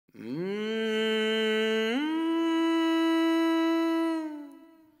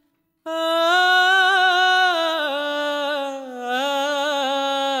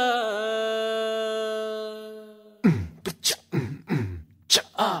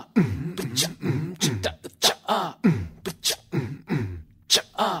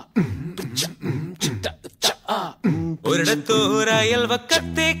ഒരിടത്തോരയൽ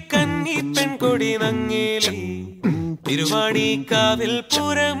വക്കത്തെ കന്നി പെൺകൊടി നങ്ങേലി തിരുവാണി കാവിൽ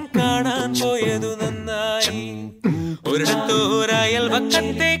പൂരം കാണാൻ പോയതു നന്നായി. ഒരിടത്തോരയൽ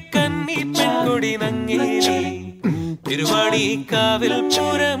വക്കത്തെ കന്നി പെൺകൊടി നങ്ങേലി തിരുവാണി കാവിൽ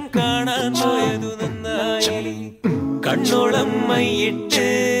പൂരം കാണാൻ പോയതു നന്നായി. കണ്ണോളം മൈയിട്ട്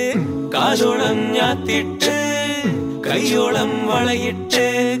കാതോളം ഞാത്തിട്ട് കൈയോളം വളയിട്ട്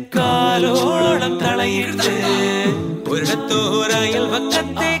കാലോളം തളയിട്ട് ഒരിടത്തോരയൽ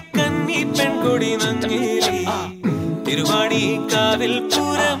വക്കത്തെ കന്നി പെൺകൊടി നങ്ങേലി തിരുവാണി കാവിൽ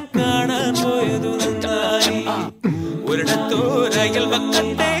പൂരം കാണാൻ പോയതു നന്നായി. ഒരിടത്തോരയൽ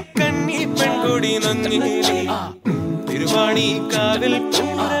വക്കത്തെ കന്നി പെൺകൊടി നങ്ങേലി തിരുവാണി കാവിൽ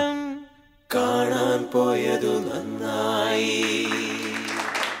പൂരം കാണാൻ പോയതു നന്നായി.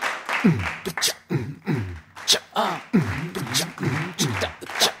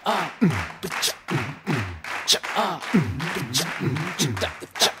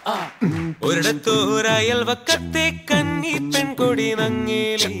 ഒരിടത്തോരയൽ വക്കത്തെ കന്നി പെൺകൊടി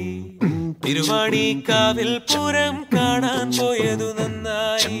നങ്ങേലി തിരുവാണി കാവിൽ പൂരം കാണാൻ പോയതു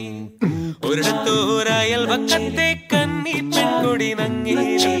നന്നായി. ഒരിടത്തോരയൽ വക്കത്തെ കന്നി പെൺകൊടി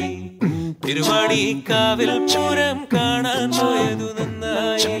നങ്ങേലി തിരുവാണി കാവിൽ പൂരം കാണാൻ പോയതു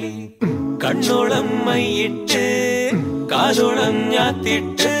നന്നായി. കണ്ണോളം മൈയിട്ട് കാതോളം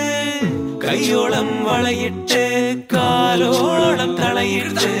ഞാത്തിട്ട് കൈയോളം വളയിട്ട് കാലോളം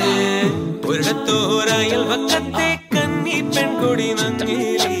തളയിട്ട് ഒരിടത്തോരയൽ വക്കത്തെ കന്നി പെൺകൊടി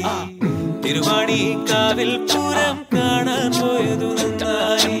നങ്ങേലി തിരുവാണി കാവിൽ പൂരം കാണാൻ പോയതു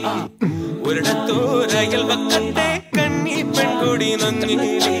നന്നായി. ഒരിടത്തോരയൽ വക്കത്തെ കന്നി പെൺകൊടി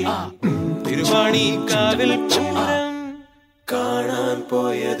നങ്ങേലി തിരുവാണി കാവിൽ പൂരം കാണാൻ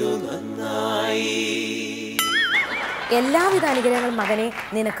പോയതു നന്നായി. എല്ലാവിധ അനുഗ്രഹങ്ങളും മകനെ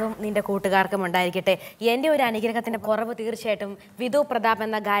നിനക്കും നിന്റെ കൂട്ടുകാർക്കും ഉണ്ടായിരിക്കട്ടെ. എൻ്റെ ഒരു അനുഗ്രഹത്തിന്റെ കുറവ് തീർച്ചയായിട്ടും വിധു പ്രതാപ്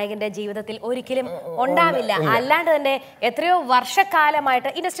എന്ന ഗായകന്റെ ജീവിതത്തിൽ ഒരിക്കലും ഉണ്ടാവില്ല. അല്ലാണ്ട് തന്നെ എത്രയോ വർഷക്കാലമായിട്ട്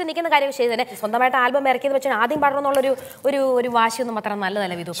ഇൻഡസ്ട്രി നിൽക്കുന്ന കാര്യം ചെയ്ത് തന്നെ സ്വന്തമായിട്ട് ആൽബം ഇറക്കിയെന്ന് വെച്ചാൽ ആദ്യം പാടണമെന്നുള്ളൊരു ഒരു വാശിയൊന്നും അത്ര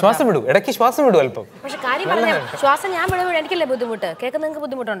നല്ലതല്ല വിധു. ശ്വാസം വിടൂ, ഇടയ്ക്ക് ശ്വാസം വിടൂ അല്പം. പക്ഷെ കാര്യം പറഞ്ഞ ശ്വാസം ഞാൻ വിടുമ്പോൾ എനിക്കല്ലേ ബുദ്ധിമുട്ട്? കേൾക്കുന്ന നിങ്ങൾക്ക്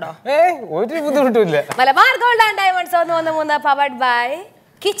ബുദ്ധിമുട്ടുണ്ടോ? ഒരു ബുദ്ധിമുട്ടില്ല. Malabar gold and diamonds 113 powered by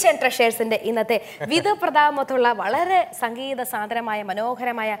kitchen ട്രഷേഴ്സിന്റെ ഇന്നത്തെ വിധു പ്രതാപമൊത്തുള്ള വളരെ സംഗീത സാന്ദ്രമായ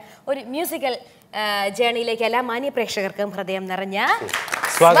മനോഹരമായ ഒരു മ്യൂസിക്കൽ ജേണിയിലേക്ക് എല്ലാ മാന്യ പ്രേക്ഷകർക്കും ഹൃദയം നിറഞ്ഞ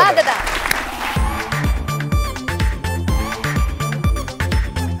സ്വാഗതം.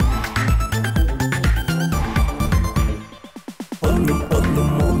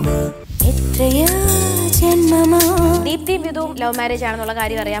 ദീപ്തി വിധുവും ലവ് മാരേജ് ആണെന്നുള്ള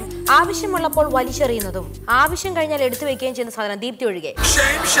കാര്യം അറിയാം. ആവശ്യമുള്ളപ്പോൾ വലിച്ചെറിയുന്നതും ആവശ്യം കഴിഞ്ഞാൽ എടുത്തു വെക്കുകയും ചെയ്യുന്ന സാധനം ദീപ്തി ഒഴികെ.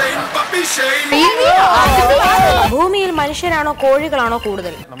 ഭൂമിയിൽ മനുഷ്യരാണോ കോഴികളാണോ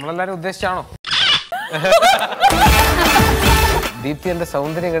കൂടുതൽ? നമ്മളെല്ലാരും ഉദ്ദേശിച്ചാണോ? ദീപ്തി എന്റെ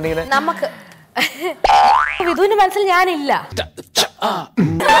സൗന്ദര്യം കണ്ടിങ്ങനെ നമുക്ക് വിധുവിന്റെ മനസ്സിൽ ഞാനില്ല.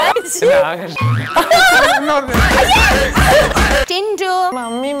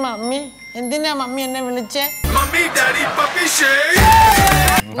 മമ്മി മമ്മി എന്തിനാ മമ്മി എന്നെ വിളിച്ചേ?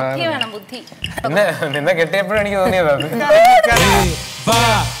 ബുദ്ധി വേണം, ബുദ്ധി. നിന്നെ കെട്ടിയപ്പോഴും എനിക്ക് തോന്നിയതാണ്.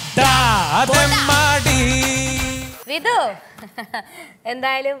 വിധു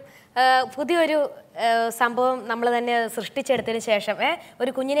എന്തായാലും പുതിയൊരു സംഭവം നമ്മൾ തന്നെ സൃഷ്ടിച്ചെടുത്തതിന് ശേഷം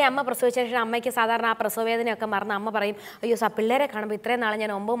ഒരു കുഞ്ഞിനെ അമ്മ പ്രസവിച്ച ശേഷം അമ്മയ്ക്ക് സാധാരണ ആ പ്രസവവേദനയൊക്കെ മറന്ന് അമ്മ പറയും, അയ്യോ പിള്ളേരെ കാണുമ്പോൾ ഇത്രയും നാളെ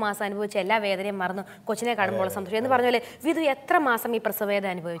ഞാൻ 9 മാസം അനുഭവിച്ച എല്ലാ വേദനയും മറന്നു കൊച്ചിനെ കാണുമ്പോൾ സന്തോഷം എന്ന് പറഞ്ഞ വിധു എത്ര മാസം ഈ പ്രസവവേദന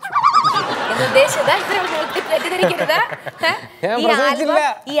അനുഭവിച്ചു?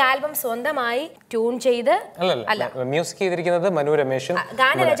 ഈ ആൽബം സ്വന്തമായി ട്യൂൺ ചെയ്ത് അല്ല മ്യൂസിക് ചെയ്തിരിക്കുന്നത് മനു രമേശും,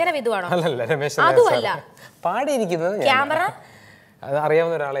 ഗാനരചന വിധുവാണോ? അതുമല്ല, പാടിയിരിക്കുന്നത് ക്യാമറ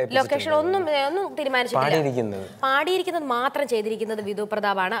അറിയാവുന്ന ഒരാളെ, ലൊക്കേഷൻ ഒന്നും പാടിയിരിക്കുന്നത് മാത്രം ചെയ്തിരിക്കുന്നത് വിധു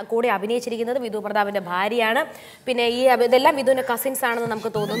പ്രതാപാണ്. കൂടെ അഭിനയിച്ചിരിക്കുന്നത് വിധു പ്രതാപിന്റെ ഭാര്യയാണ്. പിന്നെ ഈ ഇതെല്ലാം വിധുവിന്റെ കസിൻസ് ആണെന്ന്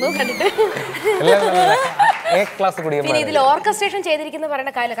നമുക്ക് തോന്നുന്നു കണ്ടിട്ട്. പിന്നെ ഇതിൽ ഓർക്കസ്ട്രേഷൻ ചെയ്തിരിക്കുന്നത്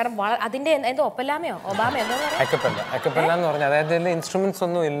പറയുന്ന കാര്യം, കാരണം അതിന്റെ എന്തോ ഒപ്പല്ലാമയോ ഒബാമ എന്തോ എന്ന് പറഞ്ഞാൽ അതായത് ഇൻസ്ട്രുമെന്റ്സ്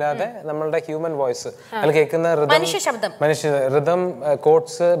ഒന്നും ഇല്ലാതെ നമ്മളുടെ ഹ്യൂമൻ വോയിസ് അതിൽ കേൾക്കുന്ന മനുഷ്യ ശബ്ദം, റിതം,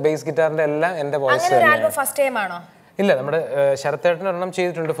 കോഡ്സ്, ബേസ് ഗിറ്റാറിന്റെ എല്ലാം എന്റെ വോയിസ്. ഫസ്റ്റ് ടൈം ആണോ? ഇല്ല, നമ്മുടെ ശരത്തേട്ടൻ ഒരെണ്ണം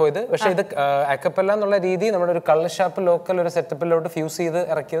ചെയ്തിട്ടുണ്ട് ഫോർ ഇത്. പക്ഷെ ഇത് അക്കപ്പല്ല എന്നുള്ള രീതി നമ്മുടെ ഒരു കള്ള് ഷാപ്പ് ലോക്കൽ ഒരു സെറ്റപ്പിലോട്ട് ഫ്യൂസ് ചെയ്ത്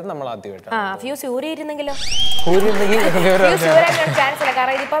ഇറക്കിയത് നമ്മൾ ആദ്യമായിട്ടാണ്. ഫ്യൂസ് ഊരിയിരുന്നെങ്കിലോ? ചാൻസ് ഇല്ല.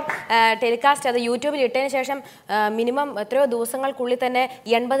 കാരണം ഇതിപ്പം ടെലികാസ്റ്റ് അത് യൂട്യൂബിൽ ഇട്ടതിന് ശേഷം മിനിമം എത്രയോ ദിവസങ്ങൾക്കുള്ളിൽ തന്നെ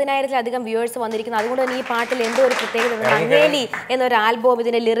 80,000-ലധികം വ്യൂവേഴ്സ് വന്നിരിക്കുന്നു. അതുകൊണ്ട് തന്നെ ഈ പാട്ടിൽ എന്തോ ഒരു പ്രത്യേകത. മങ്ങേലി എന്നൊരു ആൽബം,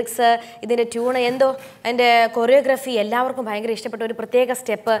 ഇതിന്റെ ലിറിക്സ്, ഇതിന്റെ ട്യൂണ്, എന്തോ അതിന്റെ കൊറിയോഗ്രഫി എല്ലാവർക്കും ഭയങ്കര ഇഷ്ടപ്പെട്ട ഒരു പ്രത്യേക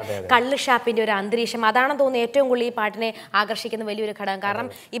സ്റ്റെപ്പ്, കള്ള് ഷാപ്പിന്റെ ഒരു അന്തരീക്ഷം, അതാണെന്ന് തോന്നുന്നു ഏറ്റവും കൂടുതൽ ഈ പാട്ടിനെ ആകർഷിക്കുന്ന വലിയൊരു ഘടകം. കാരണം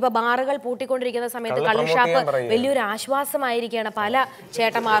ഇപ്പൊ ബാറുകൾ പൂട്ടിക്കൊണ്ടിരിക്കുന്ന സമയത്ത് കള്ള് ഷാപ്പ് വലിയൊരു ആശ്വാസമായിരിക്കുകയാണ് പല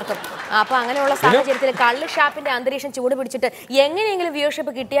ചേട്ടന്മാർക്കും. അപ്പൊ അങ്ങനെയുള്ള സാഹചര്യത്തിൽ കള്ള് ഷാപ്പിന്റെ അന്തരീക്ഷം ചൂട് പിടിച്ചിട്ട് എങ്ങനെയെങ്കിലും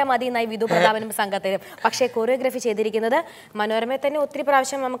വ്യൂവർഷിപ്പ് കിട്ടിയാൽ മതി എന്നായി വിധു പ്രതാപനും സംഘത്തിനും. പക്ഷേ കൊറിയോഗ്രഫി ചെയ്തിരിക്കുന്നത് മനോരമയെ തന്നെ ഒത്തിരി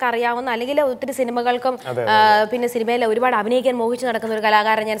പ്രാവശ്യം നമുക്ക് അറിയാവുന്ന, അല്ലെങ്കിൽ ഒത്തിരി സിനിമകൾക്കും പിന്നെ സിനിമയിൽ ഒരുപാട് അഭിനയിക്കാൻ മോഹിച്ചു നടക്കുന്ന ഒരു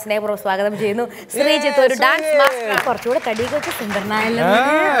കലാകാരൻ ഞാൻ സ്നേഹപൂർവ്വം സ്വാഗതം ചെയ്യുന്നു. ശ്രീജിത്ത്, ഒരു ഡാൻസ് മാസ്റ്റർ. കുറച്ചുകൂടെ തടിയൊക്കെ വെച്ച് സുന്ദരനായല്ലോ.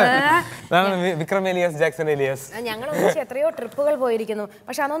 ഞങ്ങൾ ഒന്നിച്ച് എത്രയോ ട്രിപ്പുകൾ പോയിരിക്കുന്നു.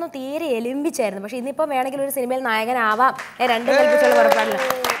 പക്ഷെ അതൊന്നും തീരെ എലിമ്പിച്ചായിരുന്നു. പക്ഷെ ഇന്നിപ്പം വേണമെങ്കിൽ ഒരു സിനിമയിൽ നായകനാവാം. രണ്ടും കൽപ്പിച്ചുള്ള പുറപ്പാടില്ല.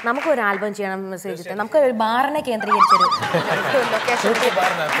 നമുക്കൊരു ആൽബം ചെയ്യണം ശ്രീജിത്ത്. നമുക്ക് ഒരു ബാറിനെ കേന്ദ്രീകരിച്ചൊരു ലൊക്കേഷൻ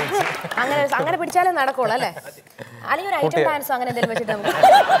അങ്ങനെ പിടിച്ചാലേ നടക്കുള്ളൂ അല്ലേ? അല്ലെങ്കിൽ ഒരു ഐറ്റം ഡാൻസോ അങ്ങനെ എന്തെങ്കിലും വെച്ചിട്ട് നമുക്ക്.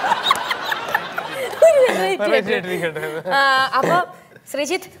 അപ്പൊ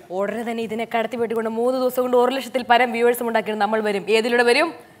ശ്രീജിത്ത് ഉടനെ തന്നെ ഇതിനെ കടത്തി വെട്ടിക്കൊണ്ട് 3 ദിവസം കൊണ്ട് 1 ലക്ഷത്തിൽ പരം വ്യൂവേഴ്സും ഉണ്ടാക്കിയിട്ട് നമ്മൾ വരും. ഏതിലൂടെ വരും?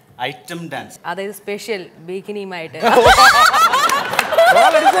 Item dance. അതായത് സ്പെഷ്യൽ ബിക്കിനിയുമായിട്ട്.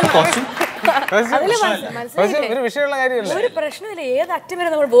 ഒരു പ്രശ്നമില്ല, ഏത് അറ്റം വരെ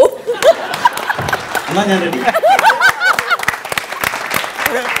നമ്മൾ പോകും.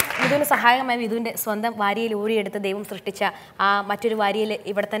 വിധുവിന് സഹായകമായി വിധുവിന്റെ സ്വന്തം വാരിയിൽ ഊരിയെടുത്ത് ദൈവം സൃഷ്ടിച്ച ആ മറ്റൊരു വാരിയിൽ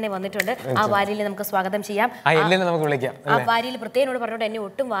ഇവിടെ തന്നെ വന്നിട്ടുണ്ട്. ആ വാരിയിൽ നമുക്ക് സ്വാഗതം ചെയ്യാം. ആ വാരിയിൽ പ്രത്യേകനോട് പറഞ്ഞോട്ട് എന്നെ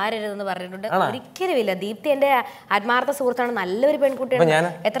ഒട്ടും വാരരുതെന്ന് പറഞ്ഞിട്ടുണ്ട്. ഒരിക്കലുമില്ല. ദീപ്തി എന്റെ ആത്മാർത്ഥ സുഹൃത്താണ്, നല്ലൊരു പെൺകുട്ടിയാണ്,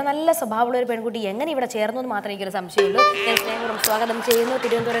 എത്ര നല്ല സ്വഭാവമുള്ള ഒരു പെൺകുട്ടി. എങ്ങനെ ഇവിടെ ചേർന്നു എന്ന് മാത്രമേ എനിക്കൊരു സംശയമുള്ളൂ. ഞാൻ സ്നേഹപൂർവ്വം സ്വാഗതം ചെയ്യുന്നു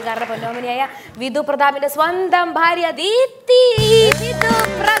തിരുവനന്തപുരക്കാരുടെ പൊന്നോമനിയായ വിധു പ്രതാപിന്റെ സ്വന്തം ഭാര്യ ദീപ്തി. വിധു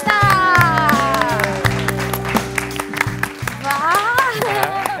പ്രതാപ്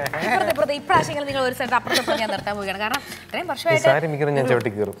ഇപ്രാവശ്യങ്ങൾ നിങ്ങൾ ഒരു സ്ഥലത്ത് അപ്പുറത്ത് ഞാൻ നിർത്താൻ പോവുകയാണ്. കാരണം ഇത്രയും വർഷമായിട്ട്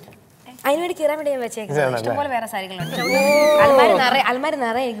അതിനുവേണ്ടി കീറാൻ വേണ്ടി ഞാൻ വെച്ചേക്കുന്നത്. ഇഷ്ടംപോലെ വേറെ സാരികളുണ്ട്. അൽമാരി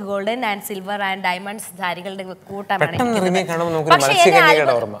നിറയെ എനിക്ക് golden and silver and diamonds സാരികളുടെ കൂട്ടമാണ്.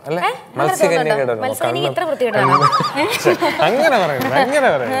 ഇത്ര വൃത്തികേടാണ്.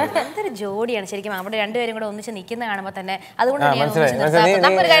 എന്തൊരു ജോഡിയാണ് ശരിക്കും. അവിടെ രണ്ടുപേരും കൂടെ ഒന്നിച്ച് നിൽക്കുന്ന കാണുമ്പോൾ തന്നെ. അതുകൊണ്ട്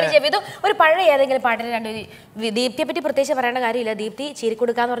നമുക്കൊരു കാര്യം ചെയ്തു. ഒരു പഴയ ഏതെങ്കിലും പാട്ടിന് ദീപ്തിയെ പറ്റി പ്രത്യേകിച്ച് പറയേണ്ട കാര്യമില്ല. ദീപ്തി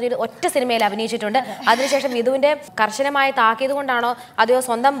ചീരിക്കുടുക്കാന്ന് പറഞ്ഞൊരു ഒറ്റ സിനിമയിൽ അഭിനയിച്ചിട്ടുണ്ട്. അതിനുശേഷം വിധുവിന്റെ കർശനമായ താക്കീത് കൊണ്ടാണോ അതെയോ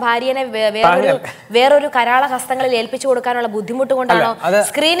സ്വന്തം ഭാര്യനെ വേറൊരു കരാള ഹസ്തങ്ങളിൽ ഏൽപ്പിച്ചു കൊടുക്കാനുള്ള ബുദ്ധിമുട്ട് കൊണ്ടാണോ?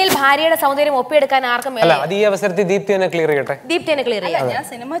 സ്ക്രീനിൽ ഭാര്യയുടെ സൗന്ദര്യം ഒപ്പിയെടുക്കാൻ ആർക്കും ദീപ്തി തന്നെ ക്ലിയർ ചെയ്യാം. ഞാൻ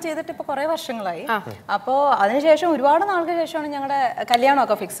സിനിമ ചെയ്തിട്ട് ഇപ്പൊ കുറെ വർഷങ്ങളായി. അപ്പൊ അതിനുശേഷം ഒരുപാട് നാൾക്ക് ശേഷമാണ് ഞങ്ങളുടെ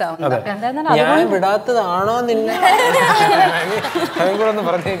കല്യാണമൊക്കെ ഫിക്സ് ആവുന്നത്.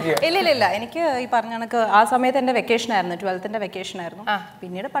 ഇല്ല എനിക്ക് ഈ പറഞ്ഞ കണക്ക് ആ സമയത്ത് എന്റെ വെക്കേഷൻ ആയിരുന്നു, 12th വെക്കേഷൻ ആയിരുന്നു.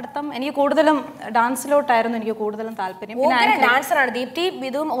 പിന്നീട് പഠിത്തം എനിക്ക് കൂടുതലും ഡാൻസിലോട്ടായിരുന്നു എനിക്ക് കൂടുതലും താല്പര്യം. ഡാൻസറാണ് ദീപ്തി.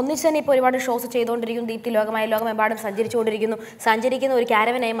 വിധുവും ഒന്നിച്ച് തന്നെ ഇപ്പൊ ഒരുപാട് ഷോസ് ചെയ്തുകൊണ്ടിരിക്കുന്നു. ദീപ്തി ലോകമെമ്പാടും സഞ്ചരിക്കുന്ന ഒരു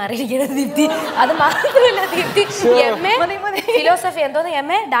ക്യാരവനായി മാറിയിരിക്കുന്നത് ദീപ്തി. അത് മാത്രമല്ല, ദീപ്തി ഫിലോസഫി എന്തോന്ന്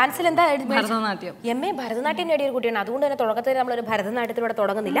MA ഡാൻസിൽ എന്താ ഭരതനാട്യം. MA ഭരതനാട്യം നേടിയ ഒരു കുട്ടിയാണ്. അതുകൊണ്ട് തന്നെ തുടക്കത്തിൽ നമ്മളൊരു ഭരതനാട്യത്തിലൂടെ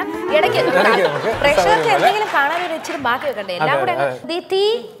തുടങ്ങുന്നില്ല. ഇടയ്ക്ക് പ്രേക്ഷകർക്ക് എന്തെങ്കിലും കാണാൻ ഒരു ഇച്ചിരി ബാക്കി വെക്കണ്ടേ? എല്ലാം കൂടെ ദീപ്തി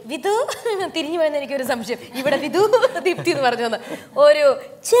വിധു തിരിഞ്ഞു പോയെന്ന് എനിക്കൊരു സംശയം. ഇവിടെ വിധു ദീപ്തി എന്ന് പറഞ്ഞു വന്ന് ഒരു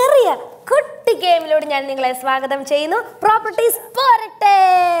ചെറിയ കുട്ടി ഗെയിമിലൂടെ ഞാൻ നിങ്ങളെ സ്വാഗതം ചെയ്യുന്നു. പ്രോപ്പർട്ടീസ് പോരട്ടെ.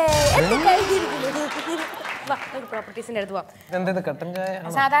 പ്രോപ്പർട്ടീസിന്റെ അടുത്ത് പോവാം.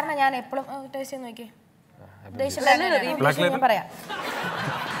 സാധാരണ ഞാൻ എപ്പോഴും ടേസ്റ്റ് ചെയ്ത് നോക്കി പറയാം.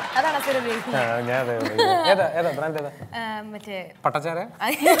 അതാണ്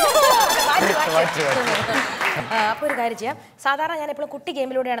അപ്പൊ ഒരു കാര്യം ചെയ്യാം. സാധാരണ ഞാൻ എപ്പോഴും കുട്ടി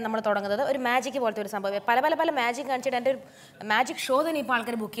ഗെയിമിലൂടെയാണ് നമ്മൾ തുടങ്ങുന്നത്. ഒരു മാജിക് പോലത്തെ ഒരു സംഭവം. പല മാജിക് കാണിച്ചിട്ട് എൻ്റെ ഒരു മാജിക് ഷോ തന്നെ ഇപ്പോൾ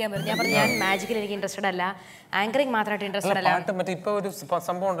ആൾക്കാർ ബുക്ക് ചെയ്യാൻ പറ്റും. ഞാൻ പറഞ്ഞു ഞാൻ മാജിക്കിൽ എനിക്ക് ഇൻട്രസ്റ്റഡ് അല്ല, ആങ്കറിംഗ് മാത്രമായിട്ട് ഇൻട്രസ്റ്റഡ് അല്ല.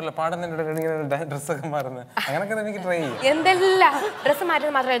 എന്തെല്ലാം ഡ്രസ്സ്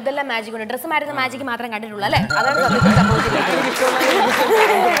മാറ്റുന്നത് മാത്രമല്ല, ഇതെല്ലാം മാജിക് ഉണ്ട്. ഡ്രസ്സ് മാറ്റുന്ന മാജിക് മാത്രം കണ്ടിട്ടുള്ളൂ അല്ലേ? അതാണ്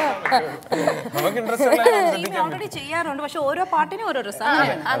ഓൾറെഡി ചെയ്യാറുണ്ട്, പക്ഷെ ഓരോ പാട്ടിനും ഓരോ ഡ്രസ്സ്.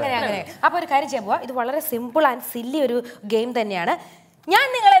 അങ്ങനെ അപ്പൊ ഒരു കാര്യം ചെയ്യാൻ പോവാ. ഇത് വളരെ സിമ്പിൾ ആൻഡ് സില്ലി ഒരു ഗെയിം തന്നെയാണ്. ഞാൻ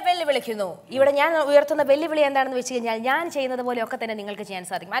നിങ്ങളെ വെല്ലുവിളിക്കുന്നു. ഇവിടെ ഞാൻ ഉയർത്തുന്ന വെല്ലുവിളി എന്താണെന്ന് വെച്ച് കഴിഞ്ഞാൽ ഞാൻ ചെയ്യുന്നത് പോലെയൊക്കെ തന്നെ നിങ്ങൾക്ക് ചെയ്യാൻ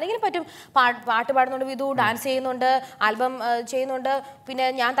സാധിക്കും. ആരെങ്കിലും പറ്റും. പാട്ട് പാടുന്നുണ്ട് വിധു, ഡാൻസ് ചെയ്യുന്നുണ്ട്, ആൽബം ചെയ്യുന്നുണ്ട്, പിന്നെ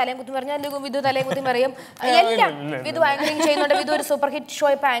ഞാൻ തലയും കുത്തി പറഞ്ഞാൽ വിധു തലയും കുത്തി പറയും, എല്ലാം വിധു ആങ്കറിങ് ചെയ്യുന്നുണ്ട്. വിധു ഒരു സൂപ്പർ ഹിറ്റ് ഷോ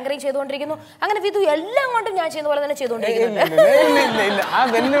ഇപ്പൊ ആങ്കറിങ് ചെയ്തുകൊണ്ടിരിക്കുന്നു. അങ്ങനെ വിധു എല്ലാം കൊണ്ടും ഞാൻ ചെയ്യുന്ന പോലെ തന്നെ ചെയ്തുകൊണ്ടിരിക്കുന്നുണ്ട്.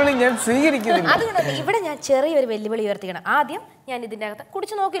 അതുകൊണ്ട് ഇവിടെ ഞാൻ ചെറിയൊരു വെല്ലുവിളി ഉയർത്തിക്കണം. ആദ്യം ഞാൻ ഇതിന്റെ അകത്ത്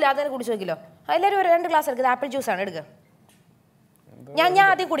കുടിച്ചു നോക്കില്ല, അതിനെ കുടിച്ചു നോക്കില്ലോ. എല്ലാവരും ഒരു 2 ഗ്ലാസ് എടുക്കുന്നത് ആപ്പിൾ ജ്യൂസ് ആണ്. എടുക്കുക. ഞാൻ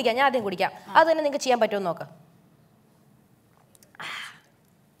ആദ്യം കുടിക്കാം. അത് തന്നെ നിങ്ങൾക്ക് ചെയ്യാൻ പറ്റുമോ നോക്കാം.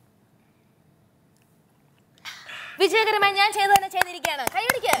 വിജയകരമായി ഞാൻ ചെയ്തു തന്നെ ചെയ്തിരിക്കുകയാണ്.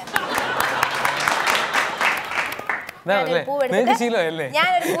 കൈയടിക്ക്.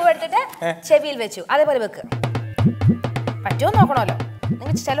 ഞാനൊരു പൂവെടുത്തിട്ട് ചെവിയിൽ വെച്ചു. അതേപോലെ വെക്ക്. പറ്റുമോ നോക്കണമല്ലോ.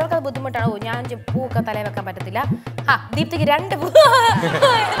 നിങ്ങൾ ചിലർക്ക് അത് ബുദ്ധിമുട്ടാണ്. ഞാൻ പൂവൊക്കെ തലയിൽ വെക്കാൻ പറ്റത്തില്ല. ദീപ്തിക്ക് 2 പൂ.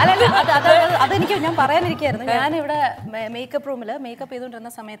 അതെനിക്ക് ഞാൻ പറയാനിരിക്കായിരുന്നു. ഞാനിവിടെ മേക്കപ്പ് റൂമിൽ മേക്കപ്പ്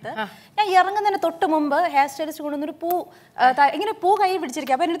ചെയ്തുകൊണ്ടിരുന്ന സമയത്ത് ഞാൻ ഇറങ്ങുന്നതിന് തൊട്ട് മുമ്പ് ഹെയർ സ്റ്റൈലിസ്റ്റ് കൊണ്ടുവന്നൊരു പൂ ഇങ്ങനെ പൂ കൈ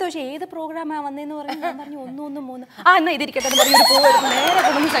പിടിച്ചിരിക്കുക. അപ്പൊ എൻ്റെ ചോദിച്ചു ഏത് പ്രോഗ്രാമാണ് വന്നതെന്ന് പറഞ്ഞു. ഞാൻ പറഞ്ഞു 1 1 3. എന്നാ ഇതിരിക്കട്ടെ എന്ന് പറഞ്ഞൊരു പൂ എടുത്ത് നേരെ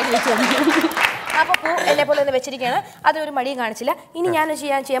കൊണ്ടുവന്ന് കൈ വെച്ചു. അപ്പൊ പൂ എന്നെ പോലെ ഒന്ന് വെച്ചിരിക്കുകയാണ്. അതൊരു മടിയും കാണിച്ചില്ല. ഇനി ഞാൻ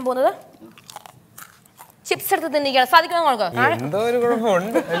ചെയ്യാൻ പോകുന്നത് ചിപ്സ് എടുത്ത് തിന്നിരിക്കുകയാണ്. സാധിക്കണം നോക്കോ.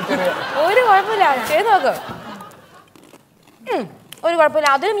 ഒരു കുഴപ്പമില്ല, ചെയ്ത് നോക്ക്. ഒരു കുഴപ്പമില്ല,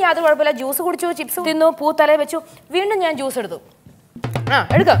 അതിലും യാതൊരു കുഴപ്പമില്ല. ജ്യൂസ് കുടിച്ചു, ചിപ്സ് തിന്നു, പൂ തലയിൽ വെച്ചു, വീണ്ടും ഞാൻ ജ്യൂസ് എടുത്തു.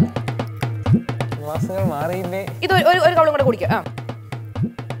 എടുക്ക. ഇത് ഒരു കവളും കൂടെ കുടിക്കുക.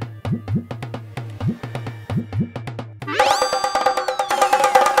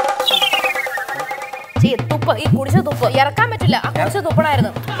 തുപ്പ്, ഈ കുടിച്ച തുപ്പ് ഇറക്കാൻ പറ്റില്ല. ആ കുടിച്ച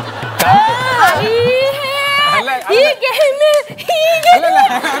തുപ്പണായിരുന്നു.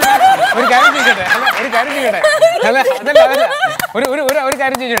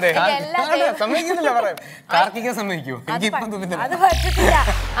 അത് പറ്റത്തില്ല.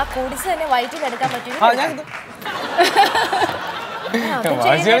 ആ കുടിച്ച് തന്നെ വയറ്റിൽ എടുക്കാൻ പറ്റും.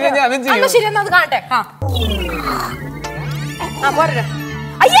 ശരി, എന്നാ അത് കാണട്ടെ. പോരെ.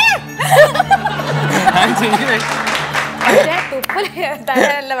 അയ്യേ,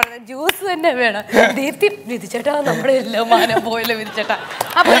 തുപ്പലല്ല പറഞ്ഞത്, ജ്യൂസ് തന്നെ വേണം. ദീപ്തി വിധിച്ചേട്ടാ നമ്മുടെ എല്ലാം മാനം പോയല്ലോ വിധിച്ചേട്ടാ.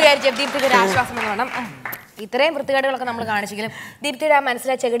 അപ്പൊ വിചാരിച്ച ദീപ്തിക്ക് ഒരു ആശ്വാസം എന്ന് വേണം. ഇത്രയും വൃത്തികേടുകളൊക്കെ നമ്മൾ കാണിച്ചെങ്കിലും ദീപ്തിയുടെ ആ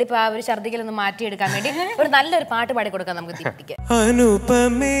മനസ്സിലെ ചെകിടിപ്പ് ആ ഒരു ഛർദിക്കലൊന്ന് മാറ്റിയെടുക്കാൻ വേണ്ടി ഒരു നല്ലൊരു പാട്ട് പാടി കൊടുക്കാം നമുക്ക് ദീപ്തിക്ക്.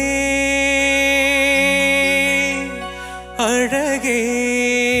 അനുപമേ അഴകേ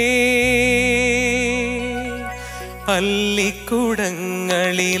അല്ലിക്കുടങ്ങളിൽ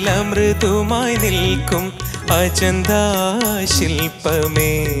അമൃതുമായി നിൽക്കും അജന്താ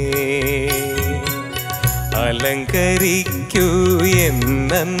ശില്പമേ, അലങ്കരിക്കൂ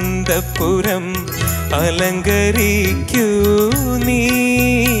എന്നന്തപുരം, അലങ്കരിക്കൂ നീ.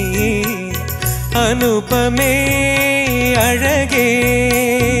 അനുപമേ അഴകേ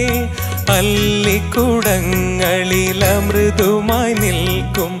അല്ലിക്കുടങ്ങളിൽ അമൃതുമായി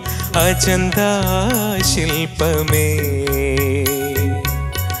നിൽക്കും അജന്താ ശില്പമേ,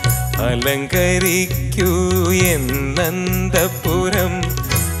 അലങ്കരിക്കൂ എന്നന്തപുരം,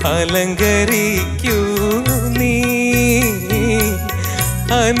 അലങ്കരിക്കൂ നീ.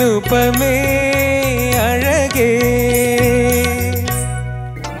 അനുപമേ അഴകേ.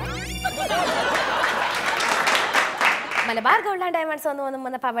 മലബാർ ഗോൾഡ് ആൻഡ് ഡയമണ്ട്സ് ഒന്നും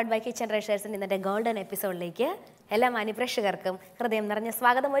പവർഡ് ബൈ കിച്ചൺ ട്രഷേഴ്സിന്റെ ഇന്നത്തെ ഗോൾഡൻ എപ്പിസോഡിലേക്ക് എല്ലാ മാന്യപ്രേക്ഷകർക്കും ഹൃദയം നിറഞ്ഞ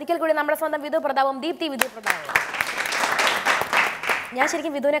സ്വാഗതം. ഒരിക്കൽ കൂടി നമ്മുടെ സ്വന്തം വിധു പ്രതാപും ദീപ്തി വിധു പ്രതാപും. ഞാൻ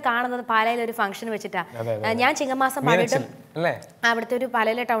ശരിക്കും വിധുവിനെ കാണുന്നത് പാലയിലെ ഒരു ഫംഗ്ഷൻ വെച്ചിട്ടാ. ഞാൻ ചിങ്ങമാസം പാടിയിട്ടും അവിടുത്തെ ഒരു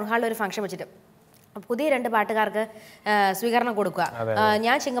പാലയിലെ ടൗൺ ഹാളിൽ ഒരു ഫംഗ്ഷൻ വെച്ചിട്ട് പുതിയ 2 പാട്ടുകാർക്ക് സ്വീകരണം കൊടുക്കുക.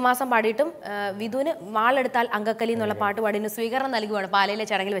 ഞാൻ ചിങ്ങമാസം പാടിയിട്ടും വിധുവിന് വാളെടുത്താൽ അങ്കക്കലി എന്നുള്ള പാട്ട് പാടിന് സ്വീകരണം നൽകുകയാണ് പാലയിലെ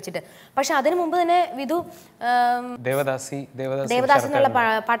ചടങ്ങിൽ വെച്ചിട്ട്. പക്ഷെ അതിനു മുമ്പ് തന്നെ വിധു ദേവദാസി എന്നുള്ള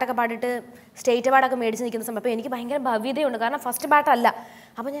പാട്ടൊക്കെ പാടിയിട്ട് സ്റ്റേറ്റ് അവാർഡൊക്കെ മേടിച്ച് നിൽക്കുന്ന സമയം അപ്പോൾ എനിക്ക് ഭയങ്കര ഭവ്യതയുണ്ട്. കാരണം ഫസ്റ്റ് പാട്ടല്ല.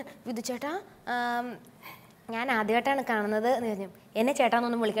 അപ്പോൾ ഞാൻ വിധു ചേട്ടാ ഞാൻ ആദ്യമായിട്ടാണ് കാണുന്നത് എന്ന് പറഞ്ഞു. എന്നെ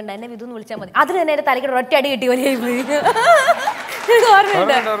ചേട്ടാന്നൊന്നും വിളിക്കണ്ട, എന്നെ വിധു എന്ന് വിളിച്ചാൽ മതി. അതിന് തന്നെ എൻ്റെ തലയ്ക്ക് ഒറ്റ അടി കിട്ടി പോലെയായി പോയി.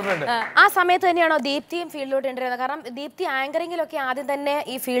 ഓർമ്മയുണ്ട്. ആ സമയത്ത് തന്നെയാണോ ദീപ്തിയും ഫീൽഡിലോട്ട് എൻ്റർ ചെയ്തത്? കാരണം ദീപ്തി ആങ്കറിംഗിലൊക്കെ ആദ്യം തന്നെ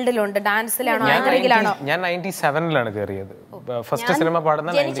ഈ ഫീൽഡിലുണ്ട്. ഡാൻസിലാണോ ആങ്കറിംഗിലാണോ? ഞാൻ 97-ലാണ് കയറിയത്. ഫസ്റ്റ് സിനിമ പാടുന്ന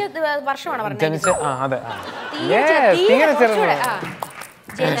ജനിച്ച വർഷമാണ് പറഞ്ഞത്.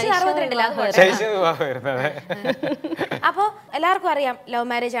 അപ്പൊ എല്ലാവർക്കും അറിയാം ലവ്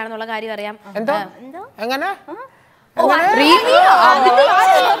മാരേജ് ആണെന്നുള്ള കാര്യം അറിയാം.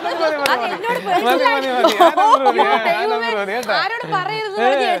 ആരോട് പറയരുത്,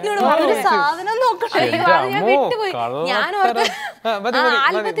 ഞാൻ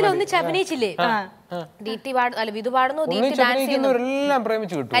ആൽബത്തിൽ ഒന്നിച്ച് അഭിനയിച്ചില്ലേ, ദീപ്തി അല്ല വിധു പാടുന്നു, ദീപ്തി ഡാൻസ് ചെയ്യുന്നു.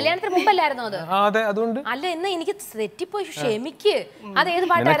 കല്യാണത്തിന് മുമ്പല്ലായിരുന്നോ അത്? അതുകൊണ്ട് അല്ല ഇന്ന് എനിക്ക് തെറ്റിപ്പോയി, ക്ഷമിക്ക്. അത് ഏത്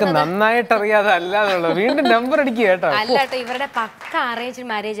പാട്ടായിരുന്നു? നന്നായിട്ട് അറിയാതെ അല്ലാതെ വീണ്ടും നമ്പർ അടിക്കുക കേട്ടോ. അല്ല കേട്ടോ, ഇവരുടെ പക്ക അറേഞ്ച്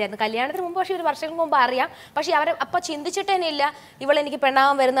മാരേജ് ആയിരുന്നു. കല്യാണത്തിന് മുമ്പ് പക്ഷെ ഒരു വർഷങ്ങൾക്ക് മുമ്പ് അറിയാം. പക്ഷെ അവരെ അപ്പൊ ചിന്തിച്ചിട്ട് തന്നെ ഇല്ല ഇവളെനിക്ക്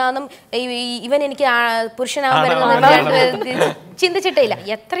പെണ്ണാവാൻ വരുന്നതെന്നും ഇവൻ എനിക്ക് പുരുഷനാവാൻ വരുന്നതെന്നും ചിന്തിച്ചിട്ടേ ഇല്ല.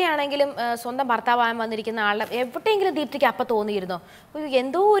 എത്രയാണെങ്കിലും സ്വന്തം ഭർത്താവാൻ വന്നിരിക്കുന്ന ആളെ എവിടെയെങ്കിലും ദീപ്തിക്ക് അപ്പൊ തോന്നിയിരുന്നോ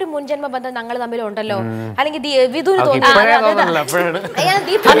എന്തോ ഒരു മുൻജന്മ ബന്ധം ഞങ്ങൾ തമ്മിലുണ്ടല്ലോ, അല്ലെങ്കിൽ വിധുവിന് തോന്നി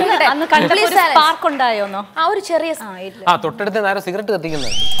ആ ഒരു ചെറിയ സിഗരറ്റ്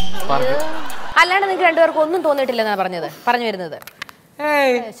കത്തിക്കുന്നത്? അല്ലാണ്ട് നിങ്ങൾക്ക് രണ്ടുപേർക്കും ഒന്നും തോന്നിയിട്ടില്ലെന്നാണ് പറഞ്ഞു വരുന്നത്.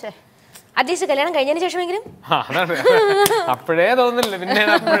 അറ്റ്ലീസ്റ്റ് കല്യാണം കഴിഞ്ഞതിന് ശേഷമെങ്കിലും അപ്പോഴേ തോന്നില്ല. പിന്നെ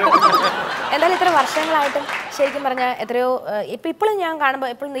എന്തായാലും ഇത്ര വർഷങ്ങളായിട്ടും ശരിക്കും പറഞ്ഞാൽ എത്രയോ ഇപ്പോഴും ഞാൻ കാണുമ്പോൾ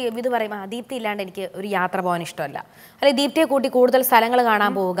എപ്പോഴും ഇത് പറയും ദീപ്തി ഇല്ലാണ്ട് എനിക്ക് ഒരു യാത്ര പോകാൻ ഇഷ്ടമല്ല, അല്ലെങ്കിൽ ദീപ്തിയെ കൂട്ടി കൂടുതൽ സ്ഥലങ്ങൾ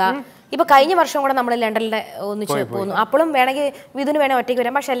കാണാൻ പോവുക. ഇപ്പൊ കഴിഞ്ഞ വർഷം കൂടെ നമ്മൾ ലണ്ടനിലെ ഒന്നിച്ച് പോകുന്നു. അപ്പോഴും വേണമെങ്കിൽ വിധുവിന് വേണേൽ ഒറ്റയ്ക്ക്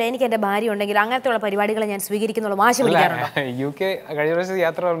വരാം. പക്ഷെ അല്ല എനിക്ക് എന്റെ ഭാര്യ ഉണ്ടെങ്കിൽ അങ്ങനത്തെ ഉള്ള പരിപാടികൾ ഞാൻ സ്വീകരിക്കുന്നുള്ള വാശി പിടിക്കാറുണ്ട്. UK കഴിഞ്ഞ വർഷം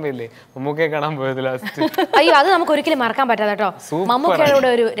യാത്ര ഓർമ്മയില്ലേ, മമ്മൂക്കയെ കാണാൻ പോയത് ലാസ്റ്റ്? അയ്യോ അത് നമുക്ക് ഒരിക്കലും മറക്കാൻ പറ്റാതെ കേട്ടോ. മമ്മൂക്കയുടെ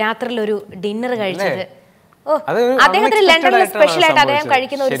ഒരു രാത്രിയിൽ ഒരു ഡിന്നർ കഴിച്ചത്. അദ്ദേഹത്തിന് ലണ്ടനിൽ സ്പെഷ്യൽ ആയിട്ട് അദ്ദേഹം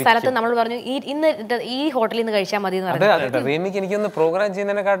കഴിക്കുന്ന ഒരു സ്ഥലത്ത് നമ്മൾ പറഞ്ഞു ഇന്ന് ഈ ഹോട്ടലിൽ നിന്ന് കഴിച്ചാൽ മതി എന്ന് പറഞ്ഞു. റീമിക്ക് എനിക്കൊന്ന് പ്രോഗ്രാം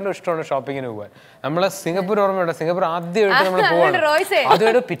ചെയ്യുന്നതിനെക്കാട്ടിലും ഇഷ്ടമാണ് ഷോപ്പിങ്ങിന് പോകാൻ. നമ്മളെ സിംഗപ്പൂർ ഓർമ്മയുണ്ട്, സിംഗപ്പൂർ ആദ്യമായിട്ട് നമ്മൾ പോവാണ്.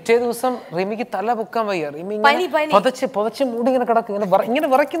 അതുമായിട്ട് പിറ്റേ ദിവസം റീമിക്ക് തല പൊക്കാൻ വയ്യ, റീമി പൊതച്ച് മൂടി ഇങ്ങനെ കിടക്കും, ഇങ്ങനെ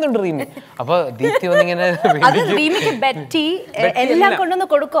വിറയ്ക്കുന്നുണ്ട് റീമി. അപ്പൊ ദീപ്തി വന്നിങ്ങനെ എല്ലാം കൊണ്ടൊന്ന്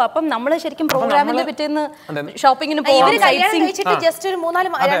കൊടുക്കും. അപ്പം നമ്മള് ശരിക്കും പ്രോഗ്രാമിന്റെ പിറ്റേന്ന് ഷോപ്പിങ്ങിന്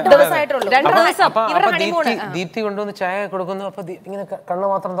ദീപ്തി കൊണ്ടുവന്ന് ചായ കൊടുക്കുന്നു. അപ്പൊ ഇങ്ങനെ കണ്ണ്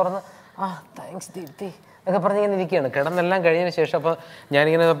മാത്രം തുറന്ന് താങ്ക്സ് ദീപ്തി ഒക്കെ പറഞ്ഞിങ്ങനെ ഇരിക്കുകയാണ്. കിടന്നെല്ലാം കഴിഞ്ഞതിന് ശേഷം അപ്പൊ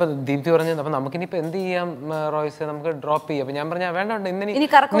ഞാനിങ്ങനെ അപ്പൊ ദീപ്തി പറഞ്ഞു അപ്പൊ നമുക്കിനിയിപ്പോ എന്ത് ചെയ്യാം റോയ്സ്, നമുക്ക് ഡ്രോപ്പ് ചെയ്യാം. അപ്പൊ ഞാൻ പറഞ്ഞ വേണ്ട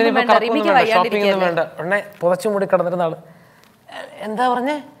ഷോപ്പിംഗ് ഒന്നും വേണ്ട. ഉടനെ പുതച്ചും കൂടി കിടന്നിരുന്ന ആള് എന്താ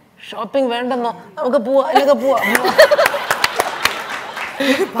പറഞ്ഞേ, ഷോപ്പിംഗ് വേണ്ടെന്നോ, നമുക്ക് പോവാ അല്ലെങ്കിൽ പോവാ.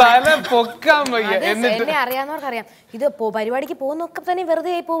 എന്നെ അറിയാവുന്നവർക്കറിയാം ഇത് പരിപാടിക്ക് പോകുന്നൊക്കെ തന്നെ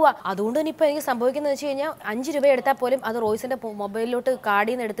വെറുതെ ആയി പോവുക. അതുകൊണ്ട് തന്നെ ഇപ്പൊ എനിക്ക് സംഭവിക്കുന്നത് വെച്ച് കഴിഞ്ഞാൽ 5 രൂപ എടുത്താൽ പോലും അത് റോയ്സിന്റെ മൊബൈലിലോട്ട്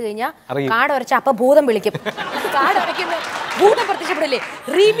കാർഡിൽ നിന്ന് എടുത്തു കഴിഞ്ഞാൽ കാർഡ് വരച്ച അപ്പൊ ഭൂതം വിളിക്കും. കാർഡ് വരയ്ക്കുന്ന ഭൂതം പ്രത്യക്ഷപ്പെടില്ലേ,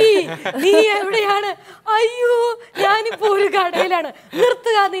 റിമി നീ എവിടെയാണ്, അയ്യോ ഞാനിപ്പോ ഒരു കടയിലാണ്,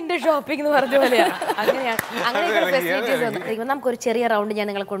 നിർത്തുക നിന്റെ ഷോപ്പിംഗ് എന്ന് പറഞ്ഞ പോലെയാണ്. അങ്ങനെയാണ് അങ്ങനെയൊക്കെ ഫെസിലിറ്റീസ് വന്നു. നമുക്കൊരു ചെറിയ റൗണ്ട് ഞാൻ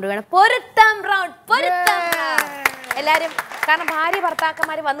നിങ്ങളെ കൊണ്ടുപോകണം. പൊരുത്തം റൗണ്ട്, പൊരുത്തം എല്ലാരും. കാരണം ഭാര്യ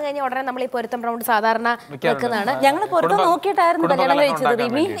ഭർത്താക്കന്മാര് വന്നു കഴിഞ്ഞാൽ ഉടനെ നമ്മൾ ഈ പൊരുത്തം റൗണ്ട് സാധാരണ വെക്കുന്നതാണ്. ഞങ്ങൾ പൊരുത്തം നോക്കിയിട്ടായിരുന്നു കല്യാണം കഴിച്ചത്.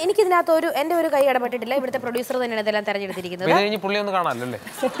 എനിക്ക് ഇതിനകത്ത് എന്റെ ഒരു കൈ ഇടപെട്ടിട്ടില്ല. ഇവിടുത്തെ പ്രൊഡ്യൂസർ തന്നെയാണ് ഇതെല്ലാം തെരഞ്ഞെടുത്തിരിക്കുന്നത്.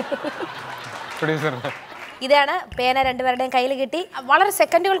 ഇതാണ് പേന രണ്ടുപേരുടെയും കയ്യിൽ കിട്ടി. വളരെ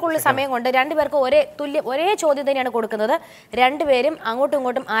സെക്കൻഡുകൾക്കുള്ള സമയം കൊണ്ട് രണ്ടുപേർക്കും ഒരേ ചോദ്യം തന്നെയാണ് കൊടുക്കുന്നത്. രണ്ടുപേരും അങ്ങോട്ടും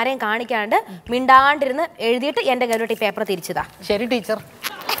ഇങ്ങോട്ടും ആരെയും കാണിക്കാണ്ട് മിണ്ടാണ്ടിരുന്ന് എഴുതിയിട്ട് എന്റെ കയ്യിലോട്ട് ഈ പേപ്പർ തിരിച്ചതാ. ശരി ടീച്ചർ.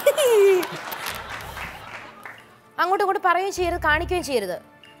 അങ്ങോട്ടും ഇങ്ങോട്ട് പറയുകയും ചെയ്യരുത്, കാണിക്കുകയും ചെയ്യരുത്.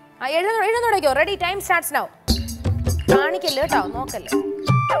 എഴുതാൻ തുടങ്ങിയോ? Ready, time starts now. കാണിക്കല്ലേ കേട്ടോ, നോക്കല്ലേ.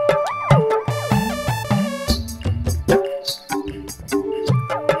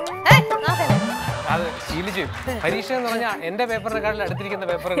 പരീക്ഷ എന്ന് പറഞ്ഞാൽ എന്റെ പേപ്പറിനെക്കാട്ടിൽ അടുത്തിരിക്കുന്ന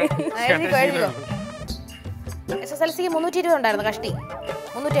പേപ്പറുകൾ. SSLC 320 ഉണ്ടായിരുന്നു, കഷ്ടി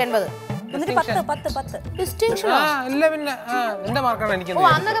 380. അന്നൊക്കെ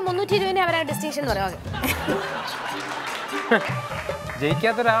 320 അവരാ ഡിസ്റ്റിങ്ഷൻ എന്ന് പറയാം.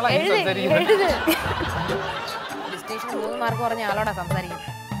 ജയിക്കാത്ത ഒരാളാണ് ഡിസ്റ്റിങ്ഷൻ 3 മാർക്ക് പറഞ്ഞ ആളോടാ സംസാരിക്കുന്നത്.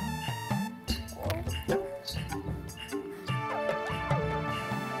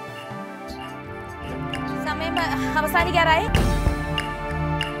 സമയം അവസാനിക്കാറായി.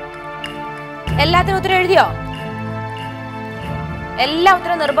 എല്ലാത്തിനും ഉത്തരം എഴുതിയോ? എല്ലാ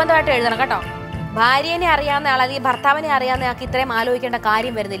ഉത്തരം നിർബന്ധമായിട്ട് എഴുതണം കേട്ടോ. ഭാര്യനെ അറിയാവുന്ന ആൾ അല്ലെങ്കിൽ ഭർത്താവിനെ അറിയാവുന്ന ആൾക്ക് ഇത്രയും ആലോചിക്കേണ്ട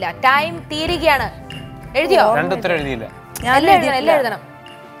കാര്യം വരുന്നില്ല. ടൈം തീരുകയാണ്. എഴുതിയോ? എല്ലാം എഴുതണം.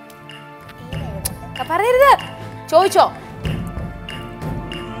 പറയരുത്, ചോദിച്ചോ.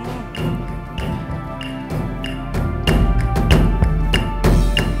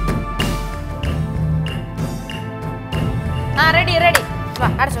 റെഡി റെഡി,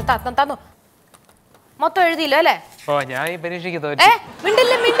 അടച്ചോ, തന്നു. മൊത്തം എഴുതിയില്ലോ അല്ലേ?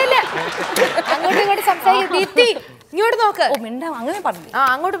 മിണ്ടില്ല മിണ്ടില്ല, അങ്ങോട്ടും ഇങ്ങോട്ട് സംസാരിക്കും. ദീപ്തി ഇങ്ങോട്ട് നോക്ക്.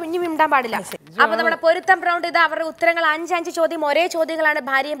 അങ്ങോട്ട് ഇനി മിണ്ടാൻ പാടില്ല. അപ്പൊ നമ്മുടെ പൊരുത്തം റൗണ്ട് ഇത്. അവരുടെ ഉത്തരങ്ങൾ 5 ചോദ്യം, ഒരേ ചോദ്യങ്ങളാണ്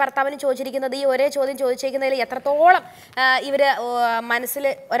ഭാര്യയും ഭർത്താവിനും ചോദിച്ചിരിക്കുന്നത്. ഈ ഒരേ ചോദ്യം ചോദിച്ചിരിക്കുന്നതിൽ എത്രത്തോളം ഇവര് മനസ്സിൽ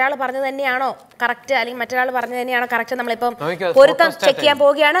ഒരാൾ പറഞ്ഞു തന്നെയാണോ കറക്റ്റ്, അല്ലെങ്കിൽ മറ്റൊരാൾ പറഞ്ഞു തന്നെയാണോ കറക്റ്റ്, നമ്മളിപ്പം പൊരുത്തം ചെക്ക് ചെയ്യാൻ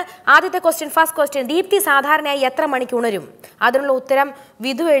പോവുകയാണ്. ആദ്യത്തെ ക്വസ്റ്റ്യൻ, ഫസ്റ്റ് ക്വസ്റ്റ്യൻ. ദീപ്തി സാധാരണയായി എത്ര മണിക്ക് ഉണരും? അതിനുള്ള ഉത്തരം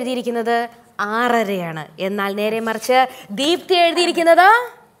വിധു എഴുതിയിരിക്കുന്നത് 6:30 എന്നാൽ നേരെ മറിച്ച് ദീപ്തി എഴുതിയിരിക്കുന്നത്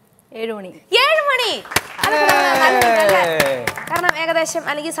 7 മണി. 7 മണി. കാരണം ഏകദേശം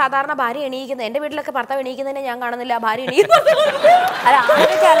അല്ലെങ്കിൽ സാധാരണ ഭാര്യ എണീക്കുന്നത്, എന്റെ വീട്ടിലൊക്കെ ഭർത്താവ് എണീക്കുന്നതിനെ ഞാൻ കാണുന്നില്ല, ഭാര്യ എണീക്കുന്നത്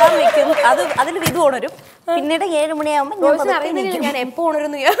അതിൽ വിധു ഉണരും. പിന്നീട് 7 മണിയാകുമ്പോൾ അറിയുന്നില്ല ഞാൻ എപ്പോ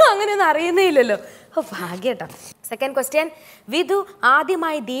ഉണരുന്നു, അങ്ങനെയൊന്നും അറിയുന്നേ ഇല്ലല്ലോ. ഭാഗ്യട്ടോ. സെക്കൻഡ് ക്വസ്റ്റ്യൻ, വിധു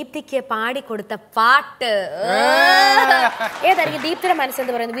ആദ്യമായി ദീപ്തിക്ക് പാടിക്കൊടുത്ത പാട്ട് ഏതായിരിക്കും? ദീപ്തിയുടെ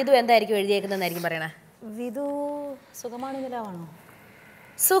മനസ്സെന്ത് പറയുന്നു? വിധു എന്തായിരിക്കും എഴുതിയേക്കുന്നതെന്നായിരിക്കും പറയണേ? വിധു സുഖമാണി നിലാവാണോ?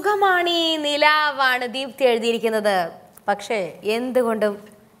 സുഖമാണി നിലാവാണ് ദീപ്തി എഴുതിയിരിക്കുന്നത്. പക്ഷേ എന്തുകൊണ്ടും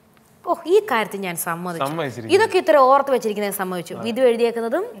ഈ കാര്യത്തിൽ ഞാൻ സമ്മതിച്ചു. ഇതൊക്കെ ഇത്ര ഓർത്ത് വെച്ചിരിക്കുന്നത് സമ്മതിച്ചു. വിധു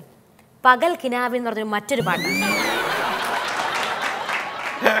എഴുതിയേക്കുന്നതും പകൽ കിനാവിൻ എന്ന് പറഞ്ഞ മറ്റൊരു പാട്ടാണ്.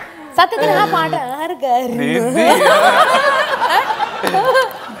 സത്യത്തിൽ ആ പാട്ട് ആർക്കായിരുന്നു?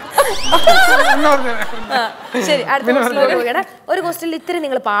 ശരി, അടുത്ത ക്വസ്റ്റ്യനിലേക്ക് പോവുകയാണ്. ഒരു ക്വസ്റ്റ്യനിൽ ഇത്തിരി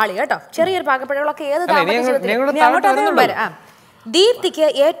നിങ്ങൾ പാളി കേട്ടോ. ചെറിയൊരു പാകപ്പിഴകളൊക്കെ ഏത് വരാം. ദീപ്തിക്ക്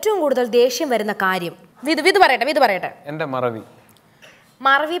ഏറ്റവും കൂടുതൽ ദേഷ്യം വരുന്ന കാര്യം? വിധു പറയട്ടെ. എന്റെ മറവി.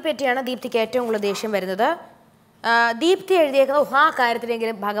 മറവിയെ പറ്റിയാണ് ദീപ്തിക്ക് ഏറ്റവും കൂടുതൽ ദേഷ്യം വരുന്നത്. ദീപ്തി എഴുതിയേക്കുന്നത് ആ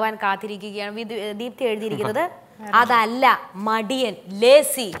കാര്യത്തിലെങ്കിലും ഭഗവാൻ കാത്തിരിക്കുകയാണ്. ദീപ്തി എഴുതിയിരിക്കുന്നത് അതല്ല, മടിയൻ,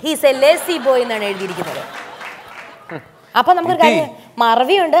 lazy, he's A lazy boy എന്നാണ് എഴുതിയിരിക്കുന്നത്. അപ്പൊ നമുക്കൊരു കാര്യം,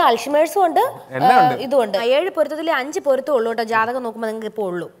 മറവിയുണ്ട്, അൽഷിമേഴ്സും ഉണ്ട്, ഇതുണ്ട്. 7 പൊരുത്തത്തിലെ 5 പൊരുത്തം ഉള്ളൂ കേട്ടോ. ജാതകം നോക്കുമ്പോൾ നിങ്ങൾക്ക് ഇപ്പോൾ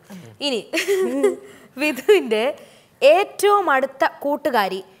ഉള്ളൂ. ഇനി വിധുവിന്റെ ഏറ്റവും അടുത്ത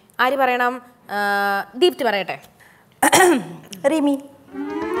കൂട്ടുകാരി ആര് പറയണം? ദീപ്തി പറയട്ടെ. റിമി.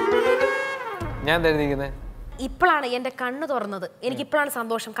 ഞാൻ എഴുതിയിരിക്കുന്നത് ഇപ്പോഴാണ് എന്റെ കണ്ണ് തുറന്നത്. എനിക്കിപ്പോഴാണ്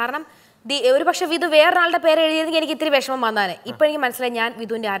സന്തോഷം. കാരണം ഒരു പക്ഷെ വിധു വേറൊരാളുടെ പേര് എഴുതിയെങ്കിൽ എനിക്ക് ഇത്തിരി വിഷമം വന്നാലേ. ഇപ്പൊ എനിക്ക് മനസ്സിലായി ഞാൻ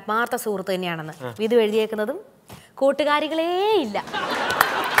വിധുവിന്റെ ആത്മാർത്ഥ സുഹൃത്ത് തന്നെയാണെന്ന്. വിധു എഴുതിയേക്കുന്നതും കൂട്ടുകാരികളേ ഇല്ല.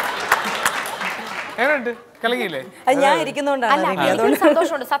 ഞാൻ ഇരിക്കുന്നതുകൊണ്ടാണ്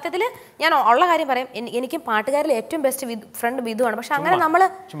സന്തോഷമുണ്ട്. സത്യത്തില് ഞാൻ ഉള്ള കാര്യം പറയാം, എനിക്കും പാട്ടുകാരിൽ ഏറ്റവും ബെസ്റ്റ് ഫ്രണ്ട് വിധുവാണ്. പക്ഷെ അങ്ങനെ നമ്മള്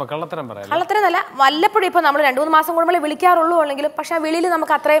കള്ളത്തരന്നല്ല, വല്ലപ്പോഴും ഇപ്പൊ നമ്മൾ 2-3 മാസം കൂടുമ്പോൾ വിളിക്കാറുള്ളൂ. അല്ലെങ്കിലും പക്ഷെ ആ വിളിയിൽ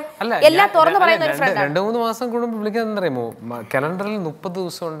നമുക്ക് അത്രയും എല്ലാം തുറന്നു പറയുന്ന ഒരു ഫ്രണ്ട്. 2-3 മാസം കൂടുമ്പോൾ വിളിക്കാന്നറിയുമോ? കലണ്ടറിൽ 30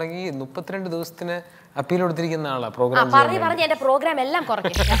 ദിവസം ഉണ്ടെങ്കിൽ 32 ദിവസത്തിന് അപ്പീൽ കൊടുത്തിരിക്കുന്ന ആളാ പ്രോഗ്രാം. പറഞ്ഞ് എന്റെ പ്രോഗ്രാം എല്ലാം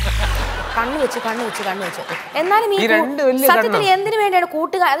കുറയ്ക്കും. കണ്ണു വെച്ച് എന്നാലും ഈ സത്യത്തിൽ എന്തിനു വേണ്ടിയാണ്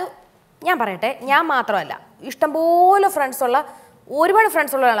കൂട്ടുകാർ? ഞാൻ പറയട്ടെ, ഞാൻ മാത്രമല്ല, ഇഷ്ടംപോലെ ഫ്രണ്ട്സ് ഉള്ള ഒരുപാട്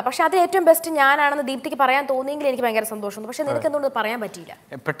ഫ്രണ്ട്സ് ഉള്ളതാണ്. പക്ഷെ അതിൽ ഏറ്റവും ബെസ്റ്റ് ഞാനാണെന്ന് ദീപ്തിക്ക് പറയാൻ തോന്നിയെങ്കിൽ എനിക്ക് ഭയങ്കര സന്തോഷമുണ്ട്. പക്ഷെ നിനക്ക് എന്തുകൊണ്ട് പറയാൻ പറ്റിയില്ല?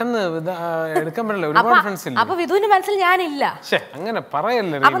 അപ്പൊ വിധുവിന്റെ മനസ്സിൽ ഞാനില്ല.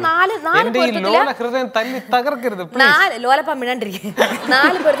 ലോലപ്പം മിണ്ടാണ്ടിരിക്കും.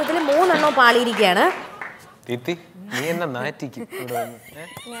 4 പൊരുത്തത്തിൽ 3 എണ്ണം പാളിയിരിക്കുകയാണ്.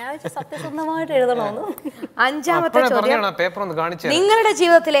 അഞ്ചാമത്തെ ചോദ്യം, നിങ്ങളുടെ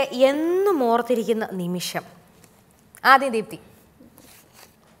ജീവിതത്തിലെ എന്നും ഓർത്തിരിക്കുന്ന നിമിഷം? ആദ്യം ദീപ്തി.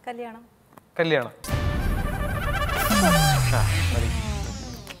 കല്യാണം.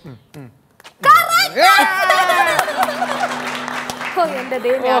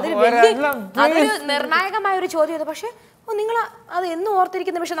 അതൊരു നിർണായകമായ ഒരു ചോദ്യം. പക്ഷെ നിങ്ങൾ അത് എന്നും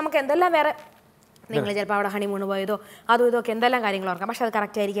ഓർത്തിരിക്കുന്ന നിമിഷം നമുക്ക് എന്തെല്ലാം വേറെ, നിങ്ങൾ ചിലപ്പോൾ അവിടെ ഹണിമൂൺ പോയതോ അതും ഇതൊക്കെ എന്തെല്ലാം കാര്യങ്ങൾ ഓർക്കാം. പക്ഷെ അത്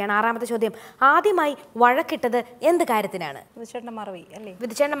കറക്റ്റ് ആയിരിക്കുകയാണ്. 6ാമത്തെ ചോദ്യം, ആദ്യമായി വഴക്കിട്ടത് എന്ത് കാര്യത്തിനാണ്?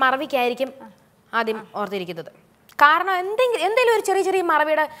 വിധുചേട്ടൻ്റെ മറവിക്കായിരിക്കും ആദ്യം ഓർത്തിരിക്കുന്നത്. കാരണം എന്തെങ്കിലും ഒരു ചെറിയ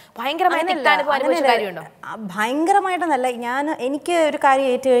മറവിയുടെ ഭയങ്കരമായ അനുഭവം അനുഭവിച്ച കാര്യമുണ്ടോ? ഭയങ്കരമായിട്ടൊന്നല്ല. എനിക്ക് ഒരു കാര്യം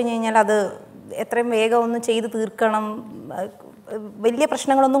ഏറ്റു കഴിഞ്ഞ് കഴിഞ്ഞാൽ അത് എത്രയും വേഗം ഒന്ന് ചെയ്ത് തീർക്കണം, വലിയ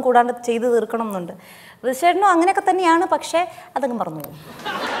പ്രശ്നങ്ങളൊന്നും കൂടാണ്ട് ചെയ്ത് തീർക്കണം എന്നുണ്ട്. റിസേർട്ടിനും അങ്ങനെയൊക്കെ തന്നെയാണ്. പക്ഷേ അതങ്ങ് മറന്നു പോകും.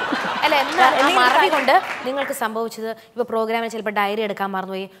 അല്ല, എന്നാൽ മറവി കൊണ്ട് നിങ്ങൾക്ക് സംഭവിച്ചത്, ഇപ്പൊ പ്രോഗ്രാമിൽ ചിലപ്പോൾ ഡയറി എടുക്കാൻ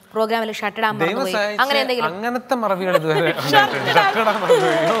മറന്നുപോയി, പ്രോഗ്രാമിൽ ഷർട്ട് ഇടാൻ മറന്നുപോയി, അങ്ങനെ എന്തെങ്കിലും? അങ്ങനത്തെ മറവികൾ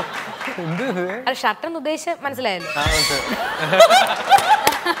ഷർട്ട് എന്ന് ഉദ്ദേശിച്ച് മനസ്സിലായല്ലോ.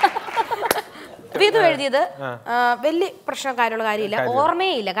 വിധു എഴുതിയത് വലിയ പ്രശ്നക്കാരുള്ള കാര്യമില്ല,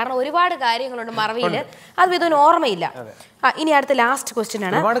 ഓർമ്മയേ ഇല്ല. കാരണം ഒരുപാട് കാര്യങ്ങളുണ്ട് മറവിയില്, അത് വിധുവിന് ഓർമ്മയില്ല. ഇനി അടുത്ത ലാസ്റ്റ് ക്വസ്റ്റ്യൻ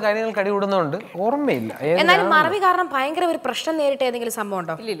ആണ്. ഓർമ്മയില്ല. എന്നാലും മറവി കാരണം ഭയങ്കര ഒരു പ്രശ്നം നേരിട്ട് ഏതെങ്കിലും സംഭവം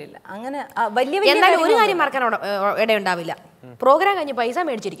ഉണ്ടോ? ഇല്ല. അങ്ങനെ എന്നാലും ഒരു കാര്യം മറക്കാൻ ഇടയുണ്ടാവില്ല, പ്രോഗ്രാം കഴിഞ്ഞ് പൈസ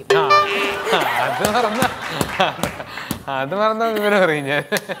മേടിച്ചിരിക്കും. അത് മറന്ന വിവരം അറിയും ഞാൻ.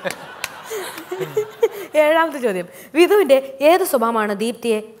 7ാമത്തെ ചോദ്യം, വിധുവിന്റെ ഏത് സ്വഭാവമാണ്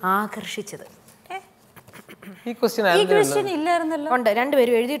ദീപ്തിയെ ആകർഷിച്ചത്? ഈ ക്വസ്റ്റ്യൻ ഇല്ലായിരുന്നല്ലോ. ഉണ്ട്, 2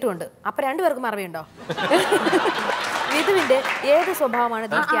 പേരും എഴുതിയിട്ടുമുണ്ട്. അപ്പൊ 2 പേർക്ക് മറവിയുണ്ടോ? വിധുവിന്റെ ഏത് സ്വഭാവമാണ്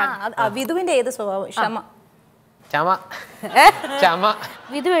ദീപ്തി? വിധുവിന്റെ ഏത് സ്വഭാവം?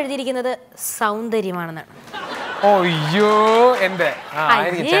 വിധു എഴുതിയിരിക്കുന്നത് സൗന്ദര്യമാണെന്നാണ്.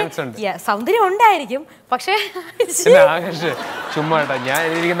 സൗന്ദര്യം ഉണ്ടായിരിക്കും, പക്ഷേ ചുമ്മാ ഞാൻ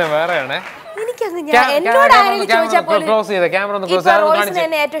എഴുതിയിരിക്കുന്ന വേറെയാണ്. എന്നോട് ആരെങ്കിലും ചോദിച്ചാൽ പോലും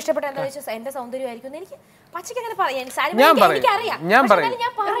ഏറ്റവും ഇഷ്ടപ്പെട്ട എന്താ വെച്ചാൽ എന്റെ സൗന്ദര്യമായിരിക്കും. എനിക്ക് പച്ചക്ക് അങ്ങനെ പറയാം. ഞാൻ പറയും.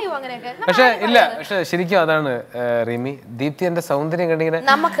 പക്ഷെ ഇല്ല, പക്ഷെ ശരിക്കും അതാണ് റിമി, ദീപ്തി എന്റെ സൗന്ദര്യം കണ്ടിങ്ങനെ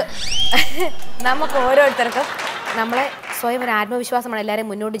നമുക്ക് ഓരോരുത്തർക്കും നമ്മളെ സ്വയം ഒരു ആത്മവിശ്വാസമാണ് എല്ലാവരും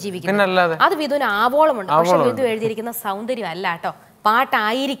മുന്നോട്ട് ജീവിക്കുന്നത്. അത് വിധുവിന് ആവോളമുണ്ട്. പക്ഷെ വിധു എഴുതിയിരിക്കുന്ന സൗന്ദര്യം അല്ല കേട്ടോ,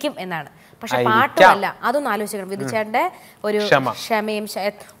 പാട്ടായിരിക്കും എന്നാണ്. പക്ഷെ പാട്ടും അല്ല. അതൊന്നും ആലോചിക്കണം. വിധു ചേട്ടന്റെ ഒരു ക്ഷമയും.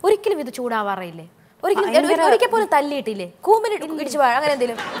 ഒരിക്കലും വിധു ചൂടാവാറില്ലേ? ഒരിക്കൽ പോലും തല്ലിയിട്ടില്ലേ? കൂമ്പിന് ഇടിച്ചു അങ്ങനെ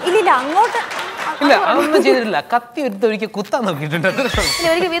എന്തെങ്കിലും? ഇല്ല, അങ്ങോട്ട് ഇല്ല, അതൊന്നും ചെയ്തിട്ടില്ല. കത്തി എടുത്ത് ഒരിക്കൽ കുത്താൻ നോക്കിയിട്ടുണ്ട്.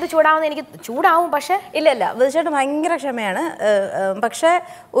 ഒരിക്കൽ വീട് ചൂടാവുന്ന എനിക്ക് ചൂടാവും. പക്ഷെ ഇല്ല, വിധുചേട്ടൻ ഭയങ്കര ക്ഷമയാണ്. പക്ഷെ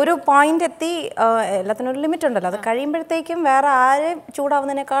ഒരു പോയിന്റ് എത്തി, എല്ലാത്തിനും ഒരു ലിമിറ്റ് ഉണ്ടല്ലോ. അത് കഴിയുമ്പോഴത്തേക്കും വേറെ ആരെയും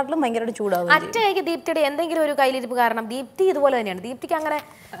ചൂടാവുന്നതിനെക്കാട്ടിലും ഭയങ്കരമായിട്ട് ചൂടാവും. അറ്റയ്ക്ക് ദീപ്തിയുടെ എന്തെങ്കിലും ഒരു കയ്യിലിരിപ്പ് കാരണം ദീപ്തി ഇതുപോലെ തന്നെയാണ്. ദീപ്തിക്ക് അങ്ങനെ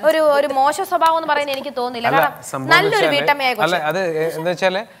ഒരു മോശ സ്വഭാവം എന്ന് പറയുന്നത് എനിക്ക് തോന്നുന്നില്ല. കാരണം നല്ലൊരു വീട്ടമ്മയായി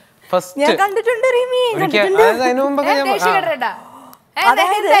ഞാൻ കണ്ടിട്ടുണ്ട്.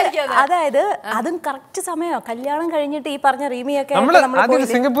 അതായത് അതും കറക്റ്റ് സമയമോ കല്യാണം കഴിഞ്ഞിട്ട് ഈ പറഞ്ഞ റീമിയൊക്കെ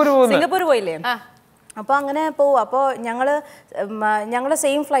സിംഗപ്പൂർ പോയില്ലേ? അപ്പോൾ അങ്ങനെ പോവും. അപ്പോൾ ഞങ്ങൾ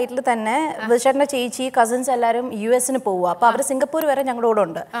സെയിം ഫ്ലൈറ്റിൽ തന്നെ വിധുചേട്ടൻ്റെ ചേച്ചി കസിൻസ് എല്ലാവരും US പോവുക. അപ്പോൾ അവർ സിംഗപ്പൂർ വരെ ഞങ്ങളുടെ കൂടെ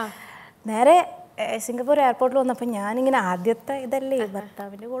ഉണ്ട്. നേരെ സിംഗപ്പൂർ എയർപോർട്ടിൽ വന്നപ്പോൾ ഞാനിങ്ങനെ ആദ്യത്തെ ഇതല്ലേ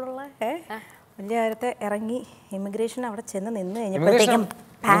ഭർത്താവിൻ്റെ കൂടെ ഉള്ള വലിയ കാര്യത്തെ ഇറങ്ങി ഇമിഗ്രേഷൻ അവിടെ ചെന്ന് നിന്ന് കഴിഞ്ഞപ്പോഴത്തേക്കും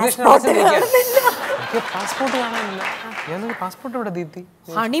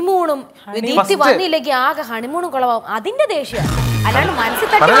ഹണിമൂണും ദീപ്തി വന്നില്ലെങ്കിൽ ആകെ ഹണിമൂണും കുളവാവും. അതിന്റെ ദേഷ്യം അല്ലാണ്ട് മനസ്സിൽ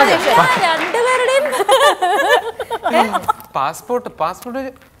തട്ടുന്ന ദേഷ്യം. രണ്ടുപേരുടെയും പാസ്പോർട്ട്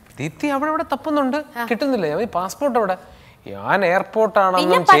ദീപ്തി അവിടെ തപ്പുന്നുണ്ട്, കിട്ടുന്നില്ല. പാസ്പോർട്ട് അവിടെ ഞാൻ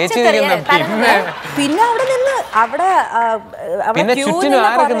എയർപോർട്ടാണെന്നും ചേച്ചി പിന്നെ അവിടെ നിന്ന് പിന്നെ ചുറ്റിനും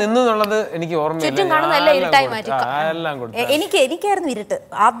ആരൊക്കെ നിന്നുള്ളത് എനിക്ക് ഓർമ്മയില്ല. എനിക്കായിരുന്നു ഇരുട്ട്.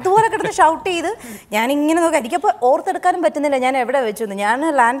 അതുപോലെ കിടന്ന് ഷൗട്ട് ചെയ്ത് ഞാൻ ഇങ്ങനെ നോക്കാം. എനിക്കപ്പോൾ ഓർത്തെടുക്കാനും പറ്റുന്നില്ല ഞാൻ എവിടെ വെച്ചു. ഞാൻ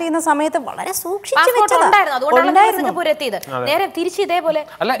ലാൻഡ് ചെയ്യുന്ന സമയത്ത് വളരെ സൂക്ഷിച്ചു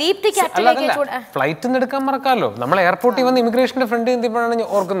ഫ്ലൈറ്റിൽ എടുക്കാൻ മറക്കാമല്ലോ. നമ്മൾ എയർപോർട്ടിൽ വന്ന് ഇമിഗ്രേഷന്റെ ഫ്രണ്ട് എന്തിപ്പോഴാണ്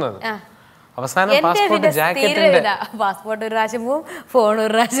ഓർക്കുന്നത്. അവസാനം പാസ്പോർട്ട് ഒരു പ്രാവശ്യം പോകും, ഫോൺ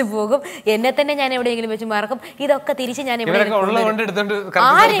ഒരു പ്രാവശ്യം പോകും. എന്നെ തന്നെ ഞാൻ എവിടെയെങ്കിലും വെച്ച് മറക്കും. ഇതൊക്കെ തിരിച്ച് ഞാൻ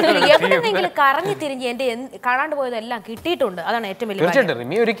എവിടെയെങ്കിലും കറങ്ങി തിരിഞ്ഞ് എന്റെ കാണാണ്ട് പോയതെല്ലാം കിട്ടിയിട്ടുണ്ട്. അതാണ് ഏറ്റവും വലിയ.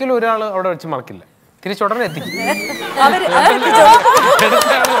 ഒരിക്കലും ഒരാൾ അവിടെ വെച്ച് മറക്കില്ല, തിരിച്ചുടനെ എത്തിക്കും.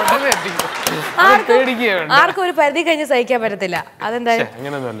 ആർക്കും ഒരു പരിധി കഴിഞ്ഞ് സഹിക്കാൻ പറ്റത്തില്ല. അതെന്തായാലും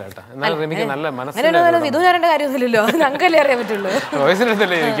വിധുവിനെ കാര്യമൊന്നുമില്ലല്ലോ, ഞങ്ങൾക്കല്ലേ അറിയാൻ പറ്റുള്ളൂ.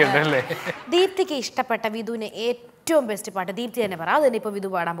 ദീപ്തിക്ക് ഇഷ്ടപ്പെട്ട വിധുവിന് ഏറ്റവും ബെസ്റ്റ് പാട്ട് ദീപ്തി തന്നെ പറ. അത് തന്നെ ഇപ്പൊ വിധു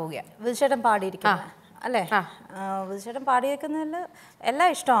പാടാൻ പോവുക. വിധുചേട്ടൻ പാടിയിരിക്കും അല്ലേ? വിധുചേട്ടൻ പാടിയേക്കുന്നതിൽ എല്ലാം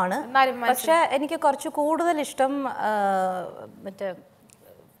ഇഷ്ടമാണ്. പക്ഷെ എനിക്ക് കുറച്ച് കൂടുതൽ ഇഷ്ടം മറ്റേ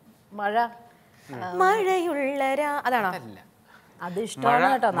മഴയുള്ള അതാണോ? അത് ഇഷ്ടമാണ്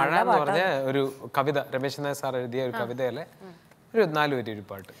കേട്ടോ. ഒരു കവിത, രമേശ് നായർ സാർ എഴുതിയ ഒരു കവിതയിലെ ഒരു 4 വരി ഒരു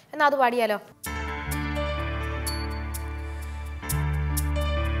പാട്ട്. എന്നാ അത് പാടിയാലോ?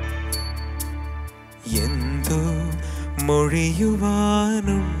 എന്തോ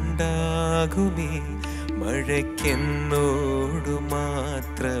മൊഴിയുവാനുണ്ടാകുമേ മഴയ്ക്കെന്നോടു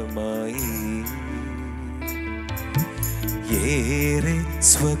മാത്രമായി, ഏറെ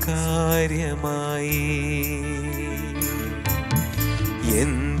സ്വകാര്യമായി.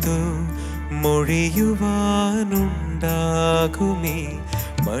 എന്തോ മൊഴിയുവാനുണ്ടാകുമേ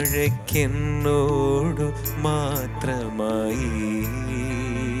മഴയ്ക്കെന്നോടു മാത്രമായി,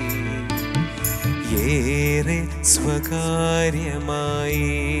 ഏറെ സ്വകാര്യമായി.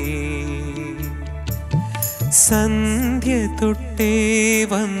 സന്ധ്യ തൊട്ടേ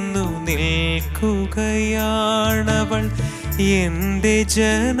വന്നു നിൽക്കുകയാണവൾ എൻ്റെ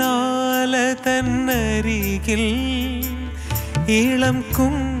ജനാല തന്നരികിൽ, ഇളം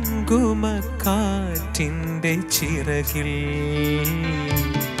കുങ്കുമക്കാറ്റിൻ്റെ ചിറകിൽ.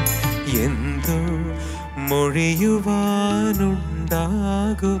 എന്തോ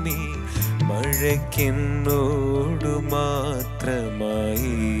മൊഴിയുവാനുണ്ടാകുമേ മഴയ്ക്കെന്നോടു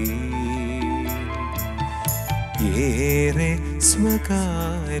മാത്രമായി, ഏറെ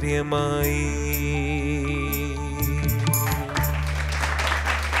സ്വകാര്യമായി.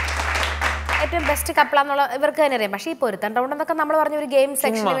 ഏറ്റവും ബെസ്റ്റ് കപ്പിളാന്നുള്ള ഇവർക്ക് തന്നെ അറിയാം. പക്ഷേ ഈ പൊരുത്തൻ റൗണ്ട് എന്നൊക്കെ നമ്മൾ പറഞ്ഞ ഒരു ഗെയിം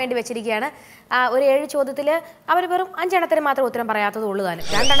സെക്ഷന് വേണ്ടി വെച്ചിരിക്കുകയാണ്. ഒരു 7 ചോദ്യത്തിൽ അവർ വെറും 5 എണ്ണത്തിന് മാത്രം ഉത്തരം പറയാത്തത് ഉള്ളൂ. താനും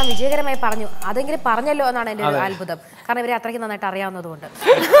 2 എണ്ണം വിജയകരമായി പറഞ്ഞു. അതെങ്കിലും പറഞ്ഞല്ലോ എന്നാണ് എൻ്റെ ഒരു അത്ഭുതം. കാരണം ഇവരെ അത്രയ്ക്ക് നന്നായിട്ട് അറിയാവുന്നതുകൊണ്ട്.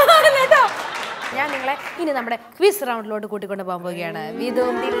 ഞാൻ നിങ്ങളെ ഇനി നമ്മുടെ ക്വിസ് റൗണ്ടിലോട്ട് കൂട്ടിക്കൊണ്ട് പോകാൻ പോവുകയാണ്.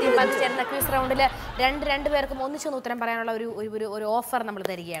 വിധുവും ദീപ്തിയും പങ്കുചേരുന്ന ക്വിസ് റൗണ്ടിൽ രണ്ട് പേർക്കും ഒന്നിച്ചൊന്ന് ഉത്തരം പറയാനുള്ള ഒരു ഓഫർ നമ്മൾ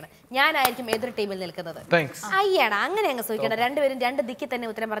തരികയാണ്. ഞാനായിരിക്കും എതിർ ടീമിൽ നിൽക്കുന്നത്. അയ്യാണ് അങ്ങനെ അങ്ങ് സൂചിക്കണം. രണ്ടുപേരും 2 ദിക്കിൽ തന്നെ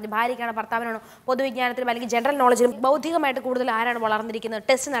ഉത്തരം പറഞ്ഞ് ഭാര്യയ്ക്കാണോ ഭർത്താവിനാണോ പൊതുവിജ്ഞാനത്തിലും അല്ലെങ്കിൽ ജനറൽ നോളജിലും ബൗദ്ധികമായിട്ട് കൂടുതൽ ആരാണ് വളർന്നിരിക്കുന്നത്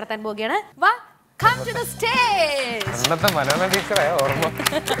ടെസ്റ്റ് നടത്താൻ പോവുകയാണ്. വാ come to the stage. അന്നത്തെ മലയാളം ടീച്ചറെ ഓർമ്മ.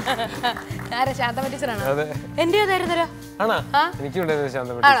 ആരാ ശാന്തമ്മ ടീച്ചറാണോ? എന്റേതായിരുന്നല്ലോ. ആണോ? എനിക്കുണ്ടായിരുന്നു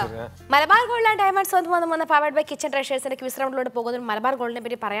Shanthamma teacher. Malabar gold and diamonds വന്ന് പവർഡ് ബൈ കിച്ചൺ ട്രഷേഴ്സിന്റെ ക്വിസ് റൗണ്ടിലൂടെ പോകുന്ന മലബാർ ഗോൾഡിനെ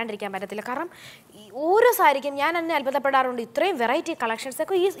പറ്റി പറയാണ്ടിരിക്കാൻ പറ്റത്തില്ല. കാരണം ഓരോ സാരിക്കും ഞാൻ എന്നെ അത്ഭുതപ്പെടാറുണ്ട്. ഇത്രയും വെറൈറ്റി കളക്ഷൻസ്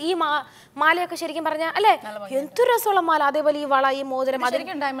ഒക്കെ ഈ മാലയൊക്കെ ശരിക്കും പറഞ്ഞാൽ അല്ലേ എന്തൊരു രസമുള്ള മാല. അതേപോലെ ഈ വള, ഈ മോതിരം,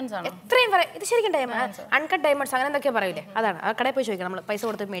 എത്രയും ഇത് ശരിക്കും ഡയമണ്ട്, അൺകട്ട് ഡയമണ്ട്സ് അങ്ങനെ എന്തൊക്കെയാ പറയില്ലേ? അതാണ് ആ കടയിൽ പോയി ചോദിക്കണം, നമ്മൾ പൈസ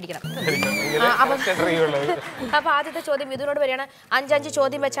കൊടുത്ത് മേടിക്കണം. അപ്പൊ ആദ്യത്തെ ചോദ്യം വിധുവിനോട് വരികയാണ്. 5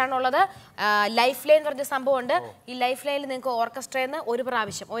 ചോദ്യം വെച്ചാണുള്ളത്. ലൈഫ് ലൈൻ പറഞ്ഞ സംഭവം ഉണ്ട്. ഈ ലൈഫ് ലൈനിൽ നിങ്ങൾക്ക് ഓർക്കസ്ട്രയിൽ നിന്ന് ഒരു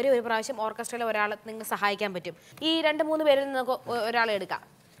പ്രാവശ്യം ഓർക്കസ്ട്രയിൽ ഒരാളെ നിങ്ങൾക്ക് സഹായിക്കാൻ പറ്റും. ഈ 2-3 പേരിൽ നിന്ന് ഒരാളെ എടുക്കാം.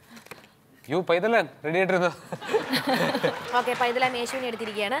 ഓക്കെ, പൈതലാൻ യേശുവിനെ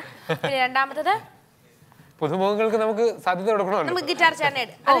എടുത്തിരിക്കുകയാണ്. പിന്നെ രണ്ടാമത്തത് പുതുമുഖങ്ങൾക്ക് നമുക്ക് സാധ്യത കൊടുക്കണമല്ലോ. നമുക്ക് ഗിറ്റാർ ചേട്ടനെ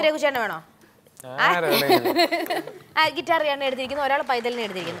അത് രഘുചേട്ടനെ വേണോ? ഗിറ്റാർ ചേട്ടനെ എടുത്തിരിക്കുന്നു, ഒരാൾ പൈതലിനെ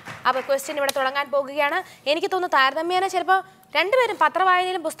എടുത്തിരിക്കുന്നു. അപ്പൊ ക്വസ്റ്റ്യൻ ഇവിടെ തുടങ്ങാൻ പോകുകയാണ്. എനിക്ക് തോന്നുന്നു താരതമ്യേന ചിലപ്പോൾ രണ്ടുപേരും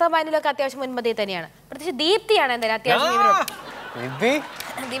പത്രവായനയിലും പുസ്തക വായനയിലും ഒക്കെ അത്യാവശ്യം മുൻപന്തിയിൽ തന്നെയാണ്. പ്രത്യേകിച്ച് ദീപ്തിയാണ് എന്തായാലും അത്യാവശ്യം.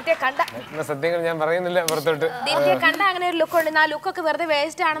 ദീപ്തിയെ കണ്ട ഞാൻ പറയുന്നില്ല പുറത്തോട്ട്. ദീപ്തിയെ കണ്ട അങ്ങനെ ഒരു ലുക്ക് ഉണ്ട്. ആ ലുക്കൊക്കെ വെറുതെ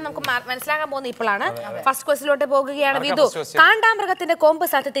വേസ്റ്റ് ആണെന്ന് നമുക്ക് മനസ്സിലാക്കാൻ പോകുന്നത് ഇപ്പോഴാണ്. ഫസ്റ്റ് ക്വസ്റ്റിലോട്ട് പോകുകയാണ്. വിധു, കാണ്ടാമൃഗത്തിന്റെ കൊമ്പ്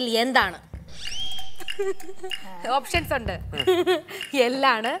സത്യത്തിൽ എന്താണ്? ഓപ്ഷൻസ് ഉണ്ട്.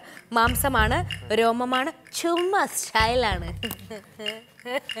 എല്ലാണ്, മാംസമാണ്, രോമമാണ്, ചുമ്മാ സ്റ്റൈലാണ്.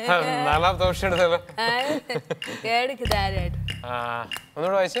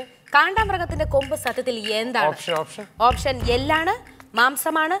 കാണ്ടാമൃഗത്തിന്റെ കൊമ്പ് സത്യത്തിൽ എന്താണ്? ഓപ്ഷൻ എല്ലാണ്,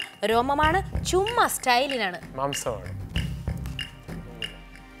 മാംസമാണ്, രോമമാണ്, ചുമ്മാ സ്റ്റൈലിനാണ്. മാംസമാണ്.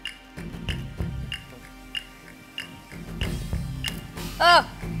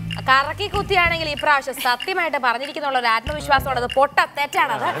 കറക്കി കുത്തിയാണെങ്കിൽ ഈ പ്രാവശ്യം സത്യമായിട്ട് പറഞ്ഞിരിക്കുന്നുള്ള ഒരു ആത്മവിശ്വാസമാണ്. അത് പൊട്ട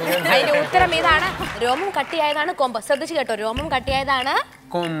തെറ്റാണത്. അതിന്റെ ഉത്തരം ഇതാണ്. രോമം കട്ടിയായതാണ് കൊമ്പ്. ശ്രദ്ധിച്ചു കേട്ടോ, രോമം കട്ടിയായതാണ്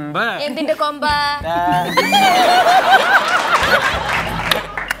കൊമ്പ്. എന്തിന്റെ കൊമ്പ്?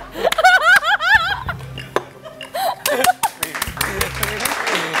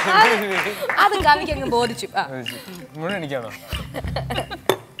 അത് കവിക്ക് അങ്ങ് ബോധിച്ചു.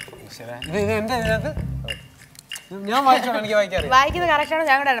 വായിക്കുന്നത് കറക്റ്റാണ്.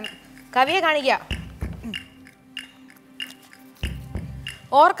 ഞങ്ങളുടെ കവിയെ കാണിക്കുക.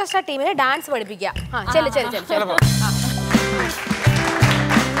 ഓർക്കസ്ട്ര ടീമിനെ ഡാൻസ് പഠിപ്പിക്കുക.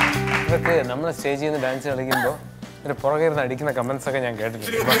 ഇതൊക്കെ നമ്മൾ സ്റ്റേജിൽ നിന്ന് ഡാൻസ് കളിക്കുമ്പോൾ ഒരു പുറകെ ഇരുന്ന് അടിക്കുന്ന കമന്റ്സ് ഒക്കെ ഞാൻ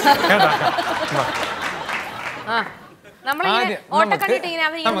കേട്ടിട്ടുണ്ട്.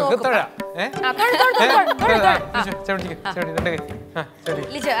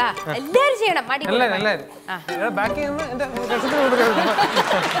 എല്ലാരും ചെയ്യണം.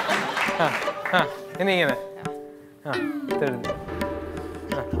 ഇനി ഇങ്ങനെ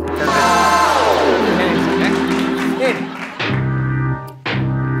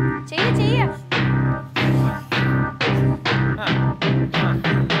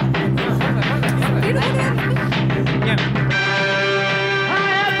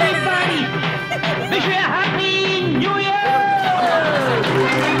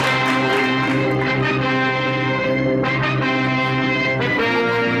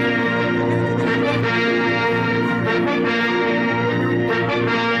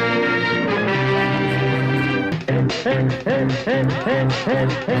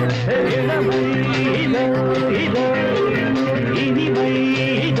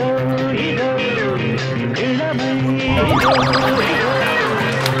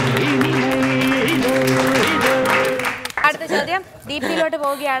അടുത്ത ചോദ്യം ദീപ്തിയിലോട്ട്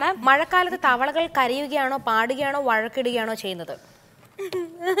പോവുകയാണ്. മഴക്കാലത്ത് തവളകൾ കരയുകയാണോ, പാടുകയാണോ, വഴക്കിടുകയാണോ ചെയ്യുന്നത്?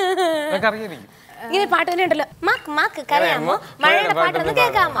 ഇങ്ങനെ പാട്ട് തന്നെ ഉണ്ടല്ലോ. മാക്ക് മാക്ക് കരയാമോ, മഴയുടെ പാട്ടൊന്ന്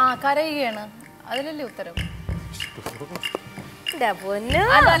കേൾക്കാമോ? കരയുകയാണ്. അതിലല്ലേ ഉത്തരം?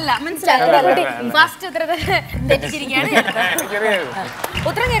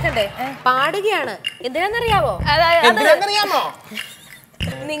 ഉത്തരം കേക്കണ്ടേ? പാടുകയാണ്. എന്തിനാന്നറിയാവോ?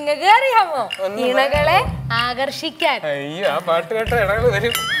 നിങ്ങൾക്ക് അറിയാമോ? ഇണകളെ ആകർഷിക്കാൻ. അയ്യോ, പാട്ട് കേട്ട ഇണകൾ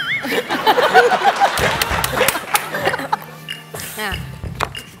വരും.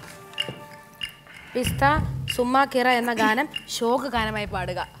 പിസ്ത സുമ്മാ കിറ എന്ന ഗാനം ശോക ഗാനമായി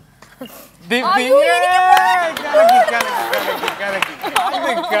പാടുക.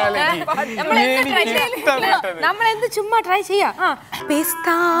 നമ്മളെന്ത് ചുമ്മാ ട്രൈ ചെയ്യാം. പിസ്ത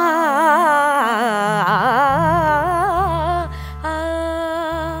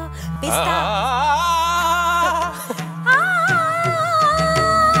പിസ്ത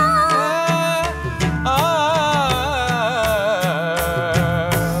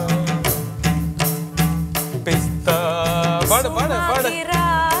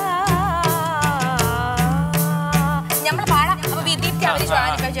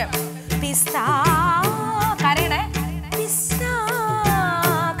Pista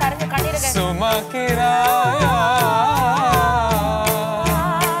കിറായ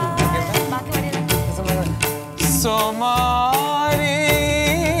सोमारी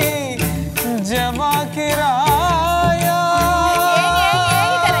जमा किराया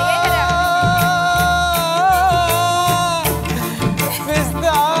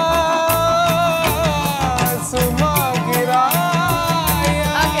पिस्ता सुमा किराया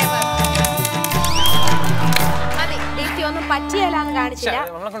പറ്റിയല്ലാന്ന് കാണിച്ചില്ല.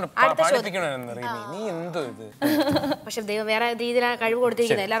 പക്ഷെ ദൈവം വേറെ രീതിയിലാണ് കഴിവ്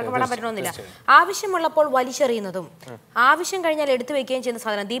കൊടുത്തിരിക്കുന്നത്. എല്ലാവർക്കും പാടാൻ പറ്റണമെന്നില്ല. ആവശ്യമുള്ളപ്പോൾ വലിച്ചെറിയുന്നതും ആവശ്യം കഴിഞ്ഞാൽ എടുത്തു വെക്കുകയും ചെയ്യുന്ന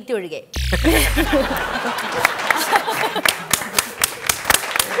സാധനം ദീപ്തി ഒഴികെ.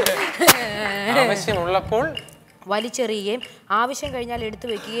 ആവശ്യമുള്ളപ്പോൾ വലിച്ചെറിയുകയും ആവശ്യം കഴിഞ്ഞാൽ എടുത്തു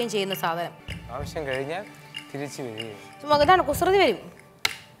വെക്കുകയും ചെയ്യുന്ന സാധനം. ആവശ്യം കഴിഞ്ഞാൽ തിരിച്ചു വരികയും. ഇതാണ് കുസൃതി വരും.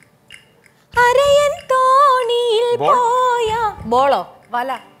 അരയൻ തോണിയിൽ പോയ ബോളോ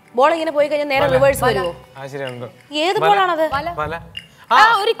വല. ബോൾ ഇങ്ങനെ പോയി കഴിഞ്ഞാൽ നേരെ റിവേഴ്സ് വരുമോ? ഏത് ബോളാണത്?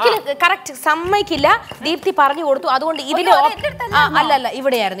 ഒരിക്കലും കറക്റ്റ് സമ്മതിക്കില്ല. ദീപ്തി പറഞ്ഞു കൊടുത്തു. അതുകൊണ്ട് ഇതിന്റെ അല്ല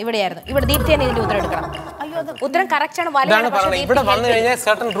ഇവിടെയായിരുന്നു. ഇവിടെ ദീപ്തി തന്നെ ഇതിന്റെ ഉത്തരം എടുക്കണം. ഉത്തരം കറക്റ്റ് ആണ്. ഇവിടെ വന്നു കഴിഞ്ഞാൽ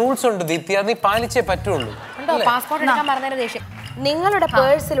സർട്ടൻ റൂൾസ് ഉണ്ട് ദീപ്തി, അത് പാലിച്ചേ പറ്റുള്ളൂ. പാസ്പോർട്ട് എടുക്കാൻ പറഞ്ഞതിന് ദേഷ്യം. നിങ്ങളുടെ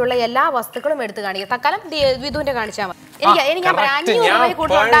പേഴ്സിലുള്ള എല്ലാ വസ്തുക്കളും എടുത്ത് കാണിക്കുക. തക്കാലം വിധുവിന്റെ കാണിച്ചാൽ മതി. എനിക്ക് ഞാൻ 500 രൂപ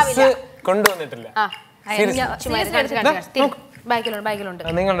കൂടുതൽ ഉണ്ടാവില്ല. കൊണ്ടുവന്നിട്ടില്ല. ബാഗിലുണ്ട്.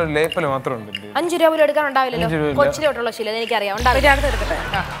 നിങ്ങളുടെ ലേപ്പല് മാത്രം ഉണ്ട്. 5 രൂപ പോലും എടുക്കാൻ ഉണ്ടാവില്ലല്ലോ. കൊച്ചിലോട്ടുള്ള ശീലം എനിക്കറിയാം. ഉണ്ടാവില്ല.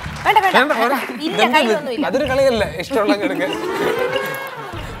 അതൊരു കളിയല്ല, ഇഷ്ടമുള്ള.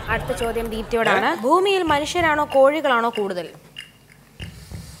 അടുത്ത ചോദ്യം ദീപ്തിയോടാണ്. ഭൂമിയിൽ മനുഷ്യരാണോ കോഴികളാണോ കൂടുതൽ?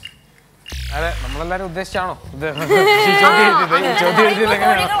 അതെ, നമ്മളെല്ലാരും ഉദ്ദേശിച്ചാണോ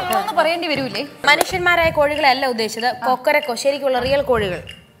പറയേണ്ടി വരൂലേ? മനുഷ്യന്മാരായ കോഴികളല്ല ഉദ്ദേശിച്ചത്. കൊക്കരക്കോ ശരിക്കുള്ള റിയൽ കോഴികൾ.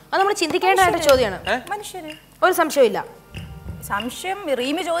 അത് നമ്മൾ ചിന്തിക്കേണ്ടതായിട്ട് ചോദ്യമാണ്. മനുഷ്യര് ഒരു സംശയമില്ല. സംശയം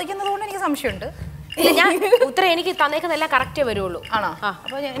റീമി ചോദിക്കുന്നത് കൊണ്ട് എനിക്ക് സംശയമുണ്ട്. ഇല്ല, ഞാൻ ഉത്തരം എനിക്ക് തന്നേക്കുന്നതെല്ലാം കറക്റ്റേ വരുള്ളൂ. ആണോ?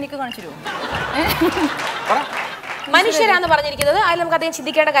 അപ്പൊ എനിക്ക് കാണിച്ചു തരുമോ? മനുഷ്യരാന്ന് പറഞ്ഞിരിക്കുന്നത്. അതിൽ നമുക്ക് അധികം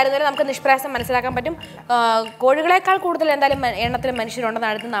ചിന്തിക്കേണ്ട കാര്യം നമുക്ക് നിഷ്പ്രയാസം മനസ്സിലാക്കാൻ പറ്റും. കോഴികളെക്കാൾ കൂടുതൽ എന്തായാലും എണ്ണത്തിൽ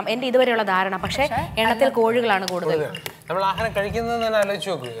മനുഷ്യരുണ്ടെന്നാണ് എൻ്റെ ഇതുവരെയുള്ള ധാരണ. പക്ഷേ എണ്ണത്തിൽ കോഴികളാണ് കൂടുതൽ. നമ്മൾ ആഹാരം കഴിക്കുന്നത് ആലോചിച്ച്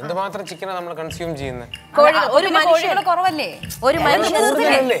നോക്ക്, എന്തുമാത്രം ചിക്കനാണ് നമ്മൾ കൺസ്യൂം ചെയ്യുന്നത്.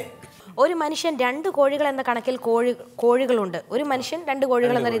 ഒരു മനുഷ്യൻ 2 കോഴികൾ എന്ന കണക്കിൽ കോഴികളുണ്ട്. ഒരു മനുഷ്യൻ 2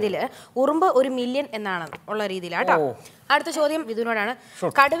 കോഴികൾ എന്ന രീതിയിൽ. ഉറുമ്പ് 1 മില്യൺ എന്നാണ് ഉള്ള രീതിയിലാട്ടോ. അടുത്ത ചോദ്യം വിധുവിനോടാണ്.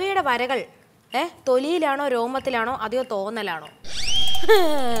 കടുവയുടെ വരകൾ തൊലിയിലാണോ രോമത്തിലാണോ അതെയോ തോന്നലാണോ?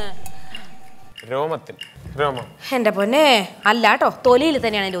 രോമത്തിൽ. എന്റെ പൊന്നെ അല്ല കേട്ടോ, തൊലിയിൽ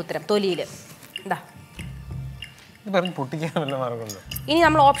തന്നെയാണ് എൻ്റെ ഉത്തരം. തൊലിയിൽ. എന്താ ഇനി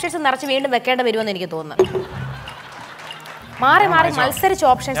നമ്മൾ ഓപ്ഷൻസ് നിറച്ച് വീണ്ടും വെക്കേണ്ട വരുമെന്ന് എനിക്ക് തോന്നുന്നു. മാറി മത്സരിച്ച്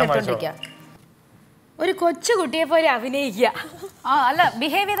ഓപ്ഷൻസ് എടുത്തോണ്ടിരിക്കുക. ഒരു കൊച്ചു കുട്ടിയെ പോലെ അഭിനയിക്കുക. അല്ല,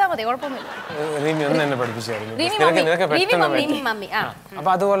 ബിഹേവ് ചെയ്താൽ മതി, കുഴപ്പമൊന്നുമില്ല.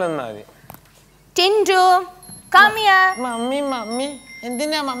 Tindu come here. മമ്മി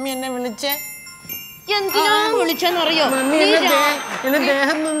എന്തിനാ മമ്മി എന്നെ വിളിച്ചേ? എന്തിനാ വിളിച്ചെന്നറിയോ? എന്റെ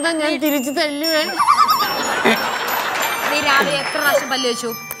ദേഹം നൊന്താ ഞാൻ തിരിച്ചു തല്ലുവേ. നീ രാവിലെ എത്ര പ്രാവശ്യം പല്ല്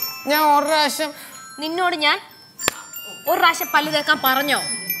വെച്ചു? ഞാൻ 1 പ്രാവശ്യം. നിന്നോട് ഞാൻ 1 പ്രാവശ്യം പല്ല് തേക്കാൻ പറഞ്ഞോ?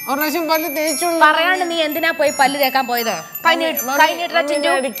 1 പ്രാവശ്യം പല്ല് തേച്ചുള്ളൂ. പറയാണ്ട് നീ എന്തിനാ പോയി പല്ല് തേക്കാൻ പോയത്?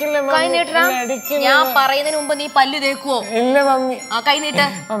 ഞാൻ പറയുന്നതിന് മുമ്പ് നീ പല്ല് തേക്കുവോ? ഇല്ല മമ്മി. കൈ നീട്ട്.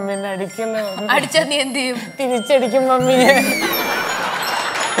 മമ്മി എന്നെ അടിക്കല്ലേ. അടിച്ചാ നീ എന്ത് ചെയ്യും? തിരിച്ചടിക്കും മമ്മി.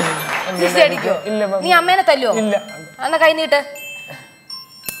 തിരിച്ചടിക്കോ? നീ അമ്മേനെ തല്ലുവോ? ഇല്ല. എന്നാ കൈ നീട്ട്.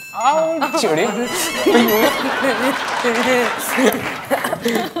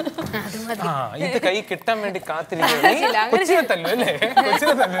 ഇത് കൈ കിട്ടാൻ വേണ്ടി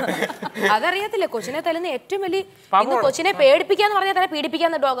അതറിയത്തില്ല. കൊച്ചിനെ തല്ലുന്ന ഏറ്റവും വലിയ കൊച്ചിനെ പേടിപ്പിക്കാന്ന് പറഞ്ഞാൽ തന്നെ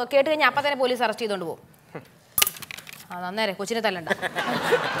പീഡിപ്പിക്കാന്ന് കേട്ട് കഴിഞ്ഞാൽ അപ്പൊ തന്നെ പോലീസ് അറസ്റ്റ് ചെയ്തോണ്ട് പോകും. നന്നേരെ കൊച്ചിനെ തല്ലണ്ട.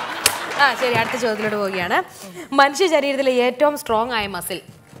 ശരി, അടുത്ത ചോദ്യത്തിലോട്ട് പോവുകയാണ്. മനുഷ്യ ശരീരത്തിലെ ഏറ്റവും സ്ട്രോങ് ആയ മസിൽ?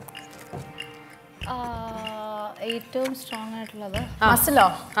 ഏറ്റവും സ്ട്രോങ് ആയിട്ടുള്ളത് മസിലോ?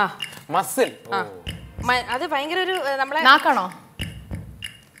 മസിൽ അത് ഭയങ്കര ഒരു നമ്മളെ നാക്കാണോ?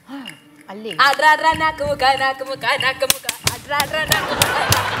 അല്ലേ?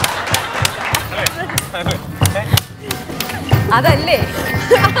 അതല്ലേ?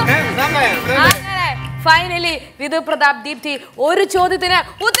 ഫൈനലി വിധു പ്രതാപ് ദീപ്തി ഒരു ചോദ്യത്തിന്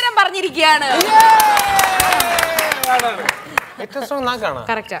ഉത്തരം പറഞ്ഞിരിക്കുകയാണ്.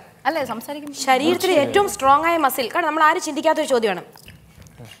 ശരീരത്തിലെ ഏറ്റവും സ്ട്രോങ് ആയ മസിൽ. കാരണം നമ്മൾ ആരും ചിന്തിക്കാത്തൊരു ചോദ്യമാണ്.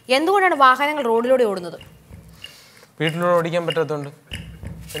 എന്തുകൊണ്ടാണ് വാഹനങ്ങൾ റോഡിലൂടെ ഓടുന്നത്? വീട്ടിലൂടെ ഓടിക്കാൻ പറ്റാത്തതുകൊണ്ട്.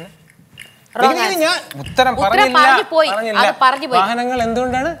 വാഹനങ്ങൾ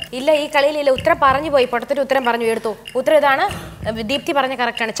എന്തുകൊണ്ടാണ്? ഇല്ല, ഈ കളിയിലില്ല. ഉത്തരം പറഞ്ഞു പോയി. പൊട്ടത്തിന്റെ ഉത്തരം പറഞ്ഞു എടുത്തു. ഉത്തരം ഇതാണ്. ദീപ്തി പറഞ്ഞ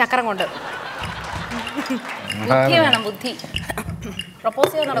കറക്റ്റാണ്. ചക്രം കൊണ്ട്. ബുദ്ധി വേണം, ബുദ്ധി.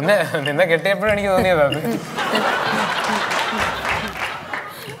 പ്രപ്പോസ് ചെയ്യാൻ നിന്നെ കെട്ടിയപ്പോഴും എനിക്ക് തോന്നിയതാ അത്.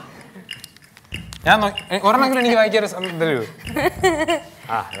 ഞാൻ ഒരെണ്ണമെങ്കിലും എനിക്ക് വായിക്കാൻ തരൂ.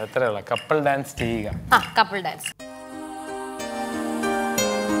 അത്രയുള്ള കപ്പിൾ ഡാൻസ് ചെയ്യുക. Couple dance.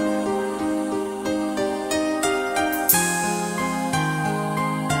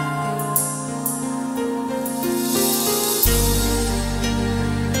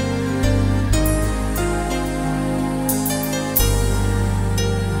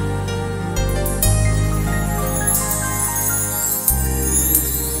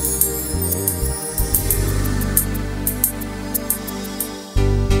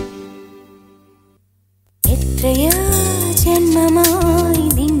 എത്രയോ ജന്മമായി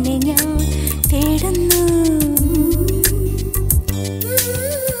നിന്നെ ഞാൻ തേടുന്നു,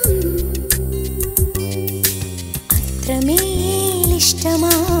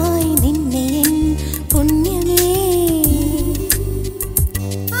 അത്രമേലിഷ്ടമായി നിന്നെ എൻ പുണ്യമേ.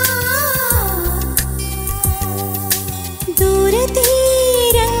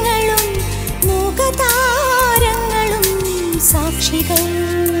 ദൂരതീരങ്ങളും മുഖതാരങ്ങളും സാക്ഷികൾ.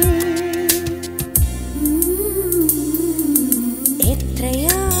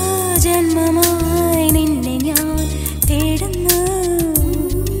 എത്രയോ ജന്മമായി നിന്നെ ഞാൻ തേടുന്നു.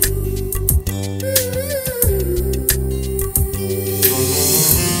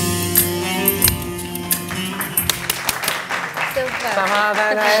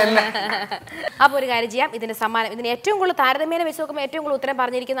 അപ്പോൾ ഒരു കാര്യം ചെയ്യാം, ഇതിന് സമ്മാനം, ഇതിന് ഏറ്റവും കൂടുതൽ താരതമ്യേന വെച്ച് നോക്കുമ്പോൾ ഏറ്റവും കൂടുതൽ ഉത്തരം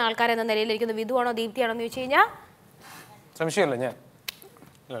പറഞ്ഞിരിക്കുന്ന ആൾക്കാർ എന്ന നിലയിലിരിക്കുന്ന വിധു ആണോ ദീപ്തിയാണോ എന്ന് ചോദിച്ചു കഴിഞ്ഞാൽ സംശയമല്ല. ഞാൻ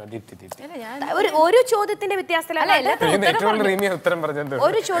ഒരു ചോദ്യത്തിന്റെ വ്യത്യാസത്തിലല്ല,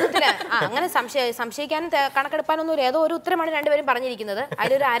 ഒരു ചോദ്യത്തില് അങ്ങനെ സംശയിക്കാനും കണക്കെടുപ്പാനൊന്നും ഏതോ ഒരു ഉത്തരമാണ് രണ്ടുപേരും പറഞ്ഞിരിക്കുന്നത്.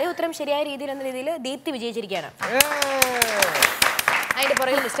 അതിലൊരു അര ഉത്തരം ശരിയായ രീതിയിൽ എന്ന രീതിയിൽ ദീപ്തി വിജയിച്ചിരിക്കുകയാണ്. അതിന്റെ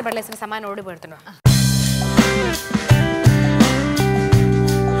പുറകിൽ മിസ്റ്റർ ബട്ട്ലേഴ്സിന് സമ്മാനം ഓടിപ്പെടുത്തണോ?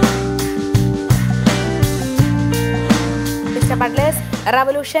 Mr. Butler's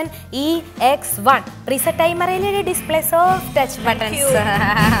Revolution EX1 preset timer LED displays of touch buttons.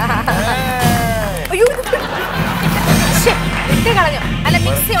 കളഞ്ഞു. അല്ല,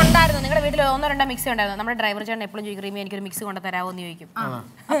 മിക്സി ഉണ്ടായിരുന്നു നിങ്ങളുടെ വീട്ടിൽ? 1-2 മിക്സി ഉണ്ടായിരുന്നു. നമ്മുടെ ഡ്രൈവർ ചേട്ടൻ എപ്പോഴും ചോദിക്കും, റീമി എനിക്കൊരു മിക്സി കൊണ്ട് തരാമോ എന്ന് ചോദിക്കും.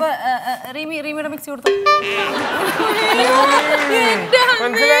 അപ്പൊ റീമിയുടെ മിക്സി കൊടുത്തു.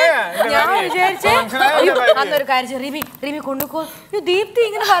 ഞാൻ വിചാരിച്ചേ അന്നൊരു കാര്യം, റീമി കൊണ്ടുപോ, ദീപ്തി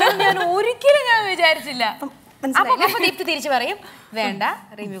ഇങ്ങനെ പറയുന്നത് ഞാൻ ഒരിക്കലും ഞാൻ വിചാരിച്ചില്ല. അപ്പൊ ദീപ്തി തിരിച്ചു പറയും, വേണ്ട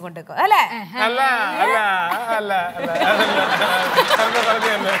റീമി കൊണ്ടുക്കോ, അല്ലേ?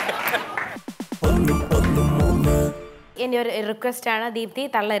 എൻ്റെ ഒരു റിക്വസ്റ്റ് ആണ്, ദീപ്തി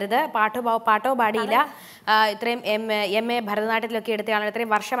തള്ളരുത്. പാട്ടോ പാടിയില്ല. ഇത്രയും MA ഭരതനാട്യത്തിലൊക്കെ എടുത്തയാളാണ്.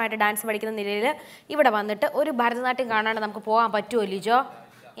 ഇത്രയും വർഷമായിട്ട് ഡാൻസ് പഠിക്കുന്ന നിലയിൽ ഇവിടെ വന്നിട്ട് ഒരു ഭരതനാട്യം കാണാണ്ട് നമുക്ക് പോകാൻ പറ്റുമോ ലിജോ?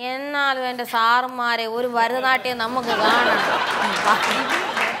 എന്നാലും എൻ്റെ സാറുമാരെ ഒരു ഭരതനാട്യം നമുക്ക് കാണണം.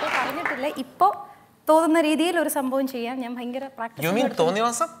 പറഞ്ഞിട്ടില്ല, ഇപ്പൊ തോന്നുന്ന രീതിയിൽ ഒരു സംഭവം ചെയ്യാം. ഞാൻ ഭയങ്കര പ്രാക്ടീസ്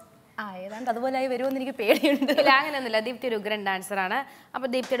ഏതാണ്ട് അതുപോലെ ആയി വരുമെന്ന് എനിക്ക് പേടിയുണ്ട്. ഇല്ല, അങ്ങനെയൊന്നുമില്ല. ദീപ്തി ഒരു ഉഗ്രൻ ഡാൻസറാണ്. അപ്പൊ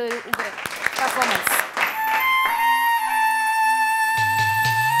ദീപ്തിയുടെ ഒരു ഉഗ്രൻ പെർഫോമൻസ്.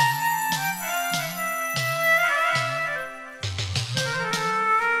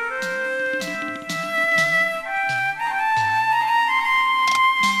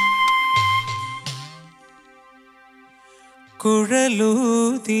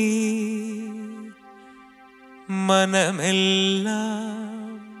 കുഴലൂതി മനമെല്ലാം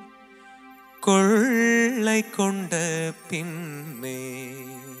കൊള്ളை கொண்ட பின்னே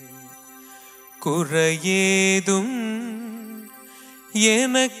குறையேதும்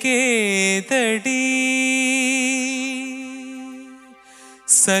எனக்கேதடி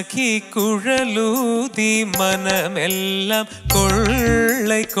சகி குழலூதி மனமெல்லாம்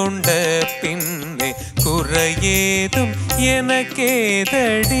கொள்ளை கொண்ட பின்னே குறையேதும்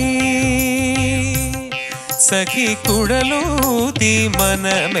எனக்கேதடி சகி குழலூதி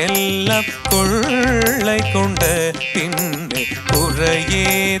மனமெல்லாம் கொள்ளை கொண்ட பின்னே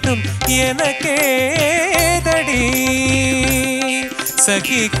குறையேதும் எனக்கேதடி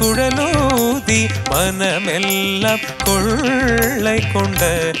சகி குழலூதி மனமெல்லாம் கொள்ளை கொண்ட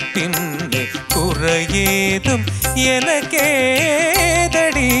பின்னே குறையேதும்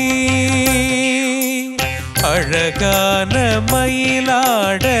எனக்கேதடி அழகான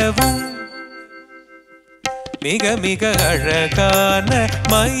மயிலாடவும் மிக மிக அழகான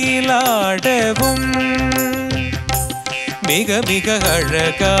மயிலாடவும் மிக மிக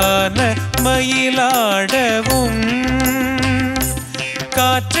அழகான மயிலாடவும்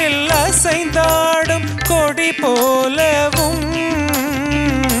காற்றில் அசைந்தாடும் கொடி போலவும்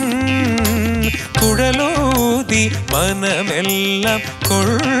കുഴലൂതി മനമെല്ലാം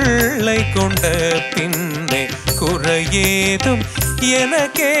കൊള്ളை കൊണ്ട പിന്നെ കുറയേതും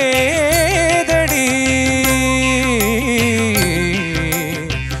എനക്കേതടി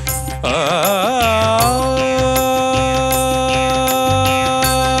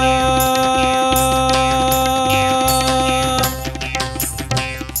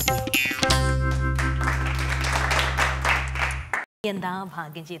എന്താ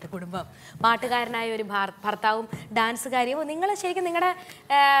ഭാഗ്യം ചെയ്ത കുടുംബം. പാട്ടുകാരനായ ഒരു ഭർത്താവും ഡാൻസുകാരിയും. നിങ്ങൾ ശരിക്കും നിങ്ങളുടെ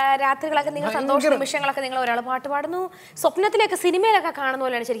രാത്രികളൊക്കെ നിങ്ങൾ സന്തോഷ നിമിഷങ്ങളൊക്കെ നിങ്ങൾ ഒരാൾ പാട്ട് പാടുന്നു, സ്വപ്നത്തിലൊക്കെ സിനിമയിലൊക്കെ കാണുന്ന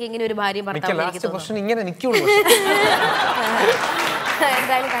പോലെയാണ് ശരിക്കും ഇങ്ങനെ ഒരു ഭാര്യയും ഭർത്താവും.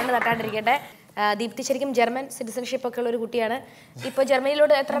 എന്തായാലും കണ്ണു തട്ടാണ്ടിരിക്കട്ടെ. ദീപ്തി ശരിക്കും ജർമ്മൻ സിറ്റിസൺഷിപ്പ് ഒക്കെ ഉള്ള ഒരു കുട്ടിയാണ്. ഇപ്പൊ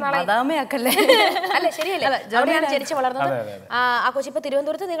ജർമ്മനിയിലോട്ട് എത്ര നാളായി? അല്ല ശരിയല്ലേ, അവിടെയാണ് ജനിച്ചു വളർന്നത്. ആ കൊച്ചി ഇപ്പൊ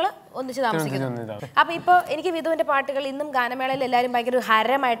തിരുവനന്തപുരത്ത് നിങ്ങൾ ഒന്നിച്ച് താമസിക്കുന്നു. അപ്പൊ ഇപ്പൊ എനിക്ക് വിധുവിന്റെ പാട്ടുകൾ ഇന്നും ഗാനമേളയിൽ എല്ലാവരും ഭയങ്കര ഒരു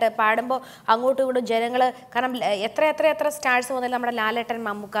ഹരമായിട്ട് പാടുമ്പോൾ അങ്ങോട്ടും ഇങ്ങോട്ടും ജനങ്ങള്, കാരണം എത്ര സ്റ്റാർസ് മുതൽ നമ്മുടെ ലാലേട്ടൻ,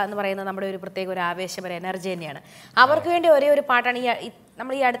 മമ്മൂക്ക എന്ന് പറയുന്നത് നമ്മുടെ ഒരു പ്രത്യേക ഒരു ആവേശം, ഒരു എനർജി തന്നെയാണ്. അവർക്ക് വേണ്ടി ഒരേ ഒരു പാട്ടാണ്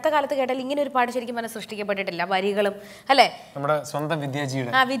നമ്മൾ ഈ അടുത്ത കാലത്ത് കേട്ടാൽ ഇങ്ങനെ ഒരു പാട്ട് ശരിക്കും പറഞ്ഞാൽ സൃഷ്ടിക്കപ്പെട്ടിട്ടില്ല. വരികളും അല്ലേ നമ്മുടെ സ്വന്തം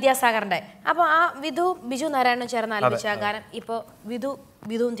വിദ്യാസാഗറിന്റെ. അപ്പൊ ആ ബിജു നാരായണനും ചേർന്ന് ആലപിച്ച ആ ഗാനം ഇപ്പൊ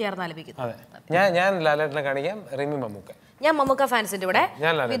വിധുവും ചേർന്ന് ആലപിക്കുന്നു. ഞാൻ ലാലേട്ടനെ കാണിക്കാം, റിമി മമ്മൂക്ക. ഞാൻ മമ്മൂക്ക ഫാൻസിന്റെ കൂടെ,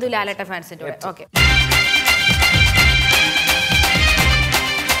 വിധു ലാലേട്ടൻ ഫാൻസിന്റെ കൂടെ. ഓക്കെ.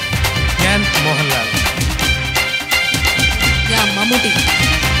 ഞാൻ മോഹൻലാൽ. ഞാൻ മമ്മൂട്ടി.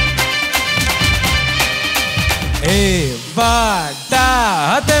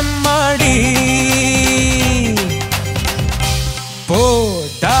 വാടാതെമ്മാടി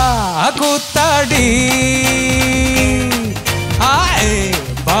പോടാ കൂത്താടി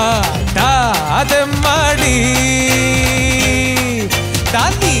വാടാതെമ്മാടി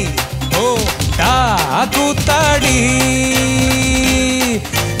താനി പോടാ കൂത്താടി.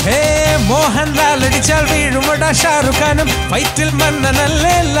 മോഹൻലാൽ അടിച്ചാൽ വീഴുമട ഷാറുഖ് ഖാനും ഫൈറ്റിൽ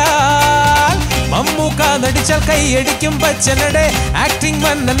മന്നനല്ലേ ലാൽ. Mammukka നടിച്ചാൽ കൈയടിക്കും ബച്ചനടെ acting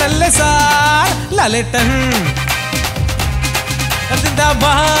മന്നനല്ലേ sir. ലാലേട്ടൻ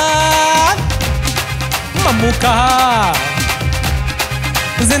സിന്ദാബാദ്, മമ്മൂക്ക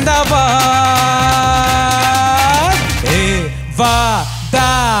സിന്ദാബാദ്.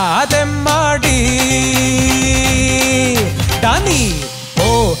 വാടാതെമ്മാടി താനി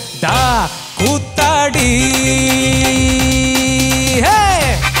പോടാ കൂത്താടി.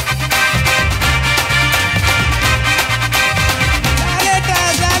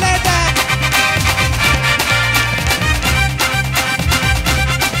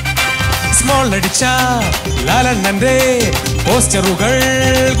 സ്മോളടിച്ച ലാലണ്ണന്റെ പോസ്റ്ററുകൾ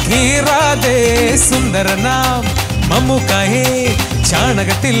കീറാതെ സുന്ദരനാം മമ്മൂക്കായെ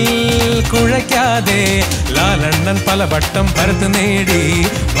ചാണകത്തിൽ കുഴയ്ക്കാതെ ലാലണ്ണൻ പല വട്ടം ഭരത് നേടി.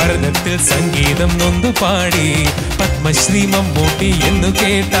 ഭരതത്തിൽ സംഗീതം നൊന്തു പാടി. പത്മശ്രീ മമ്മൂട്ടി എന്നു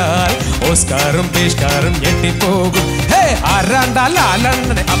കേട്ടാൽ ഓസ്കാറും പേഷ്കാറും ഞെട്ടിപ്പോകും. ആരാണ്ടാ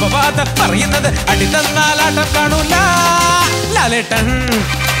ലാലണ്ണനെ അപവാദം പറയുന്നത്? അടി തന്നാലാട്ടം കാണൂല. ലാലേട്ടൻ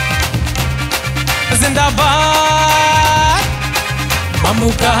സിന്ദാബാദ്,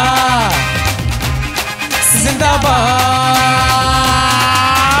 മമ്മൂക്ക സിന്ദാബാദ്.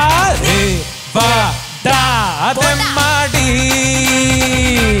 വാടാതെമ്മാടി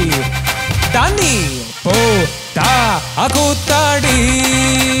താനി പോടാ കൂത്താടി.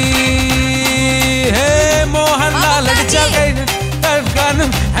 മോഹൻലാൽ അടിച്ചാൽ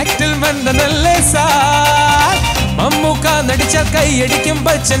ആക്ടിൽ മന്നനല്ലേ സാർ. Mammukka നടിച്ചാൽ കൈയടിക്കും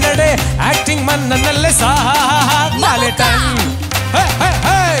ബച്ചനടെ acting മന്നനല്ലേ sir. ലാലേട്ടൻ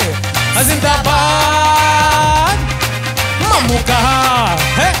സിന്ദാബാദ്, മമ്മൂക്ക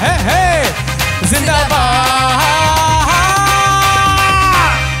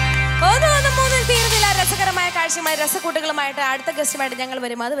രസകരമായ കാഴ്ചയുമായി രസക്കൂട്ടുകളുമായിട്ട് അടുത്ത ഗസ്റ്റുമായിട്ട് ഞങ്ങൾ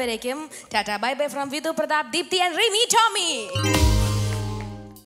വരും. അതുവരേക്കും Tata bye bye from Vidhu Pratap, Deepthi and Rimi Tomy.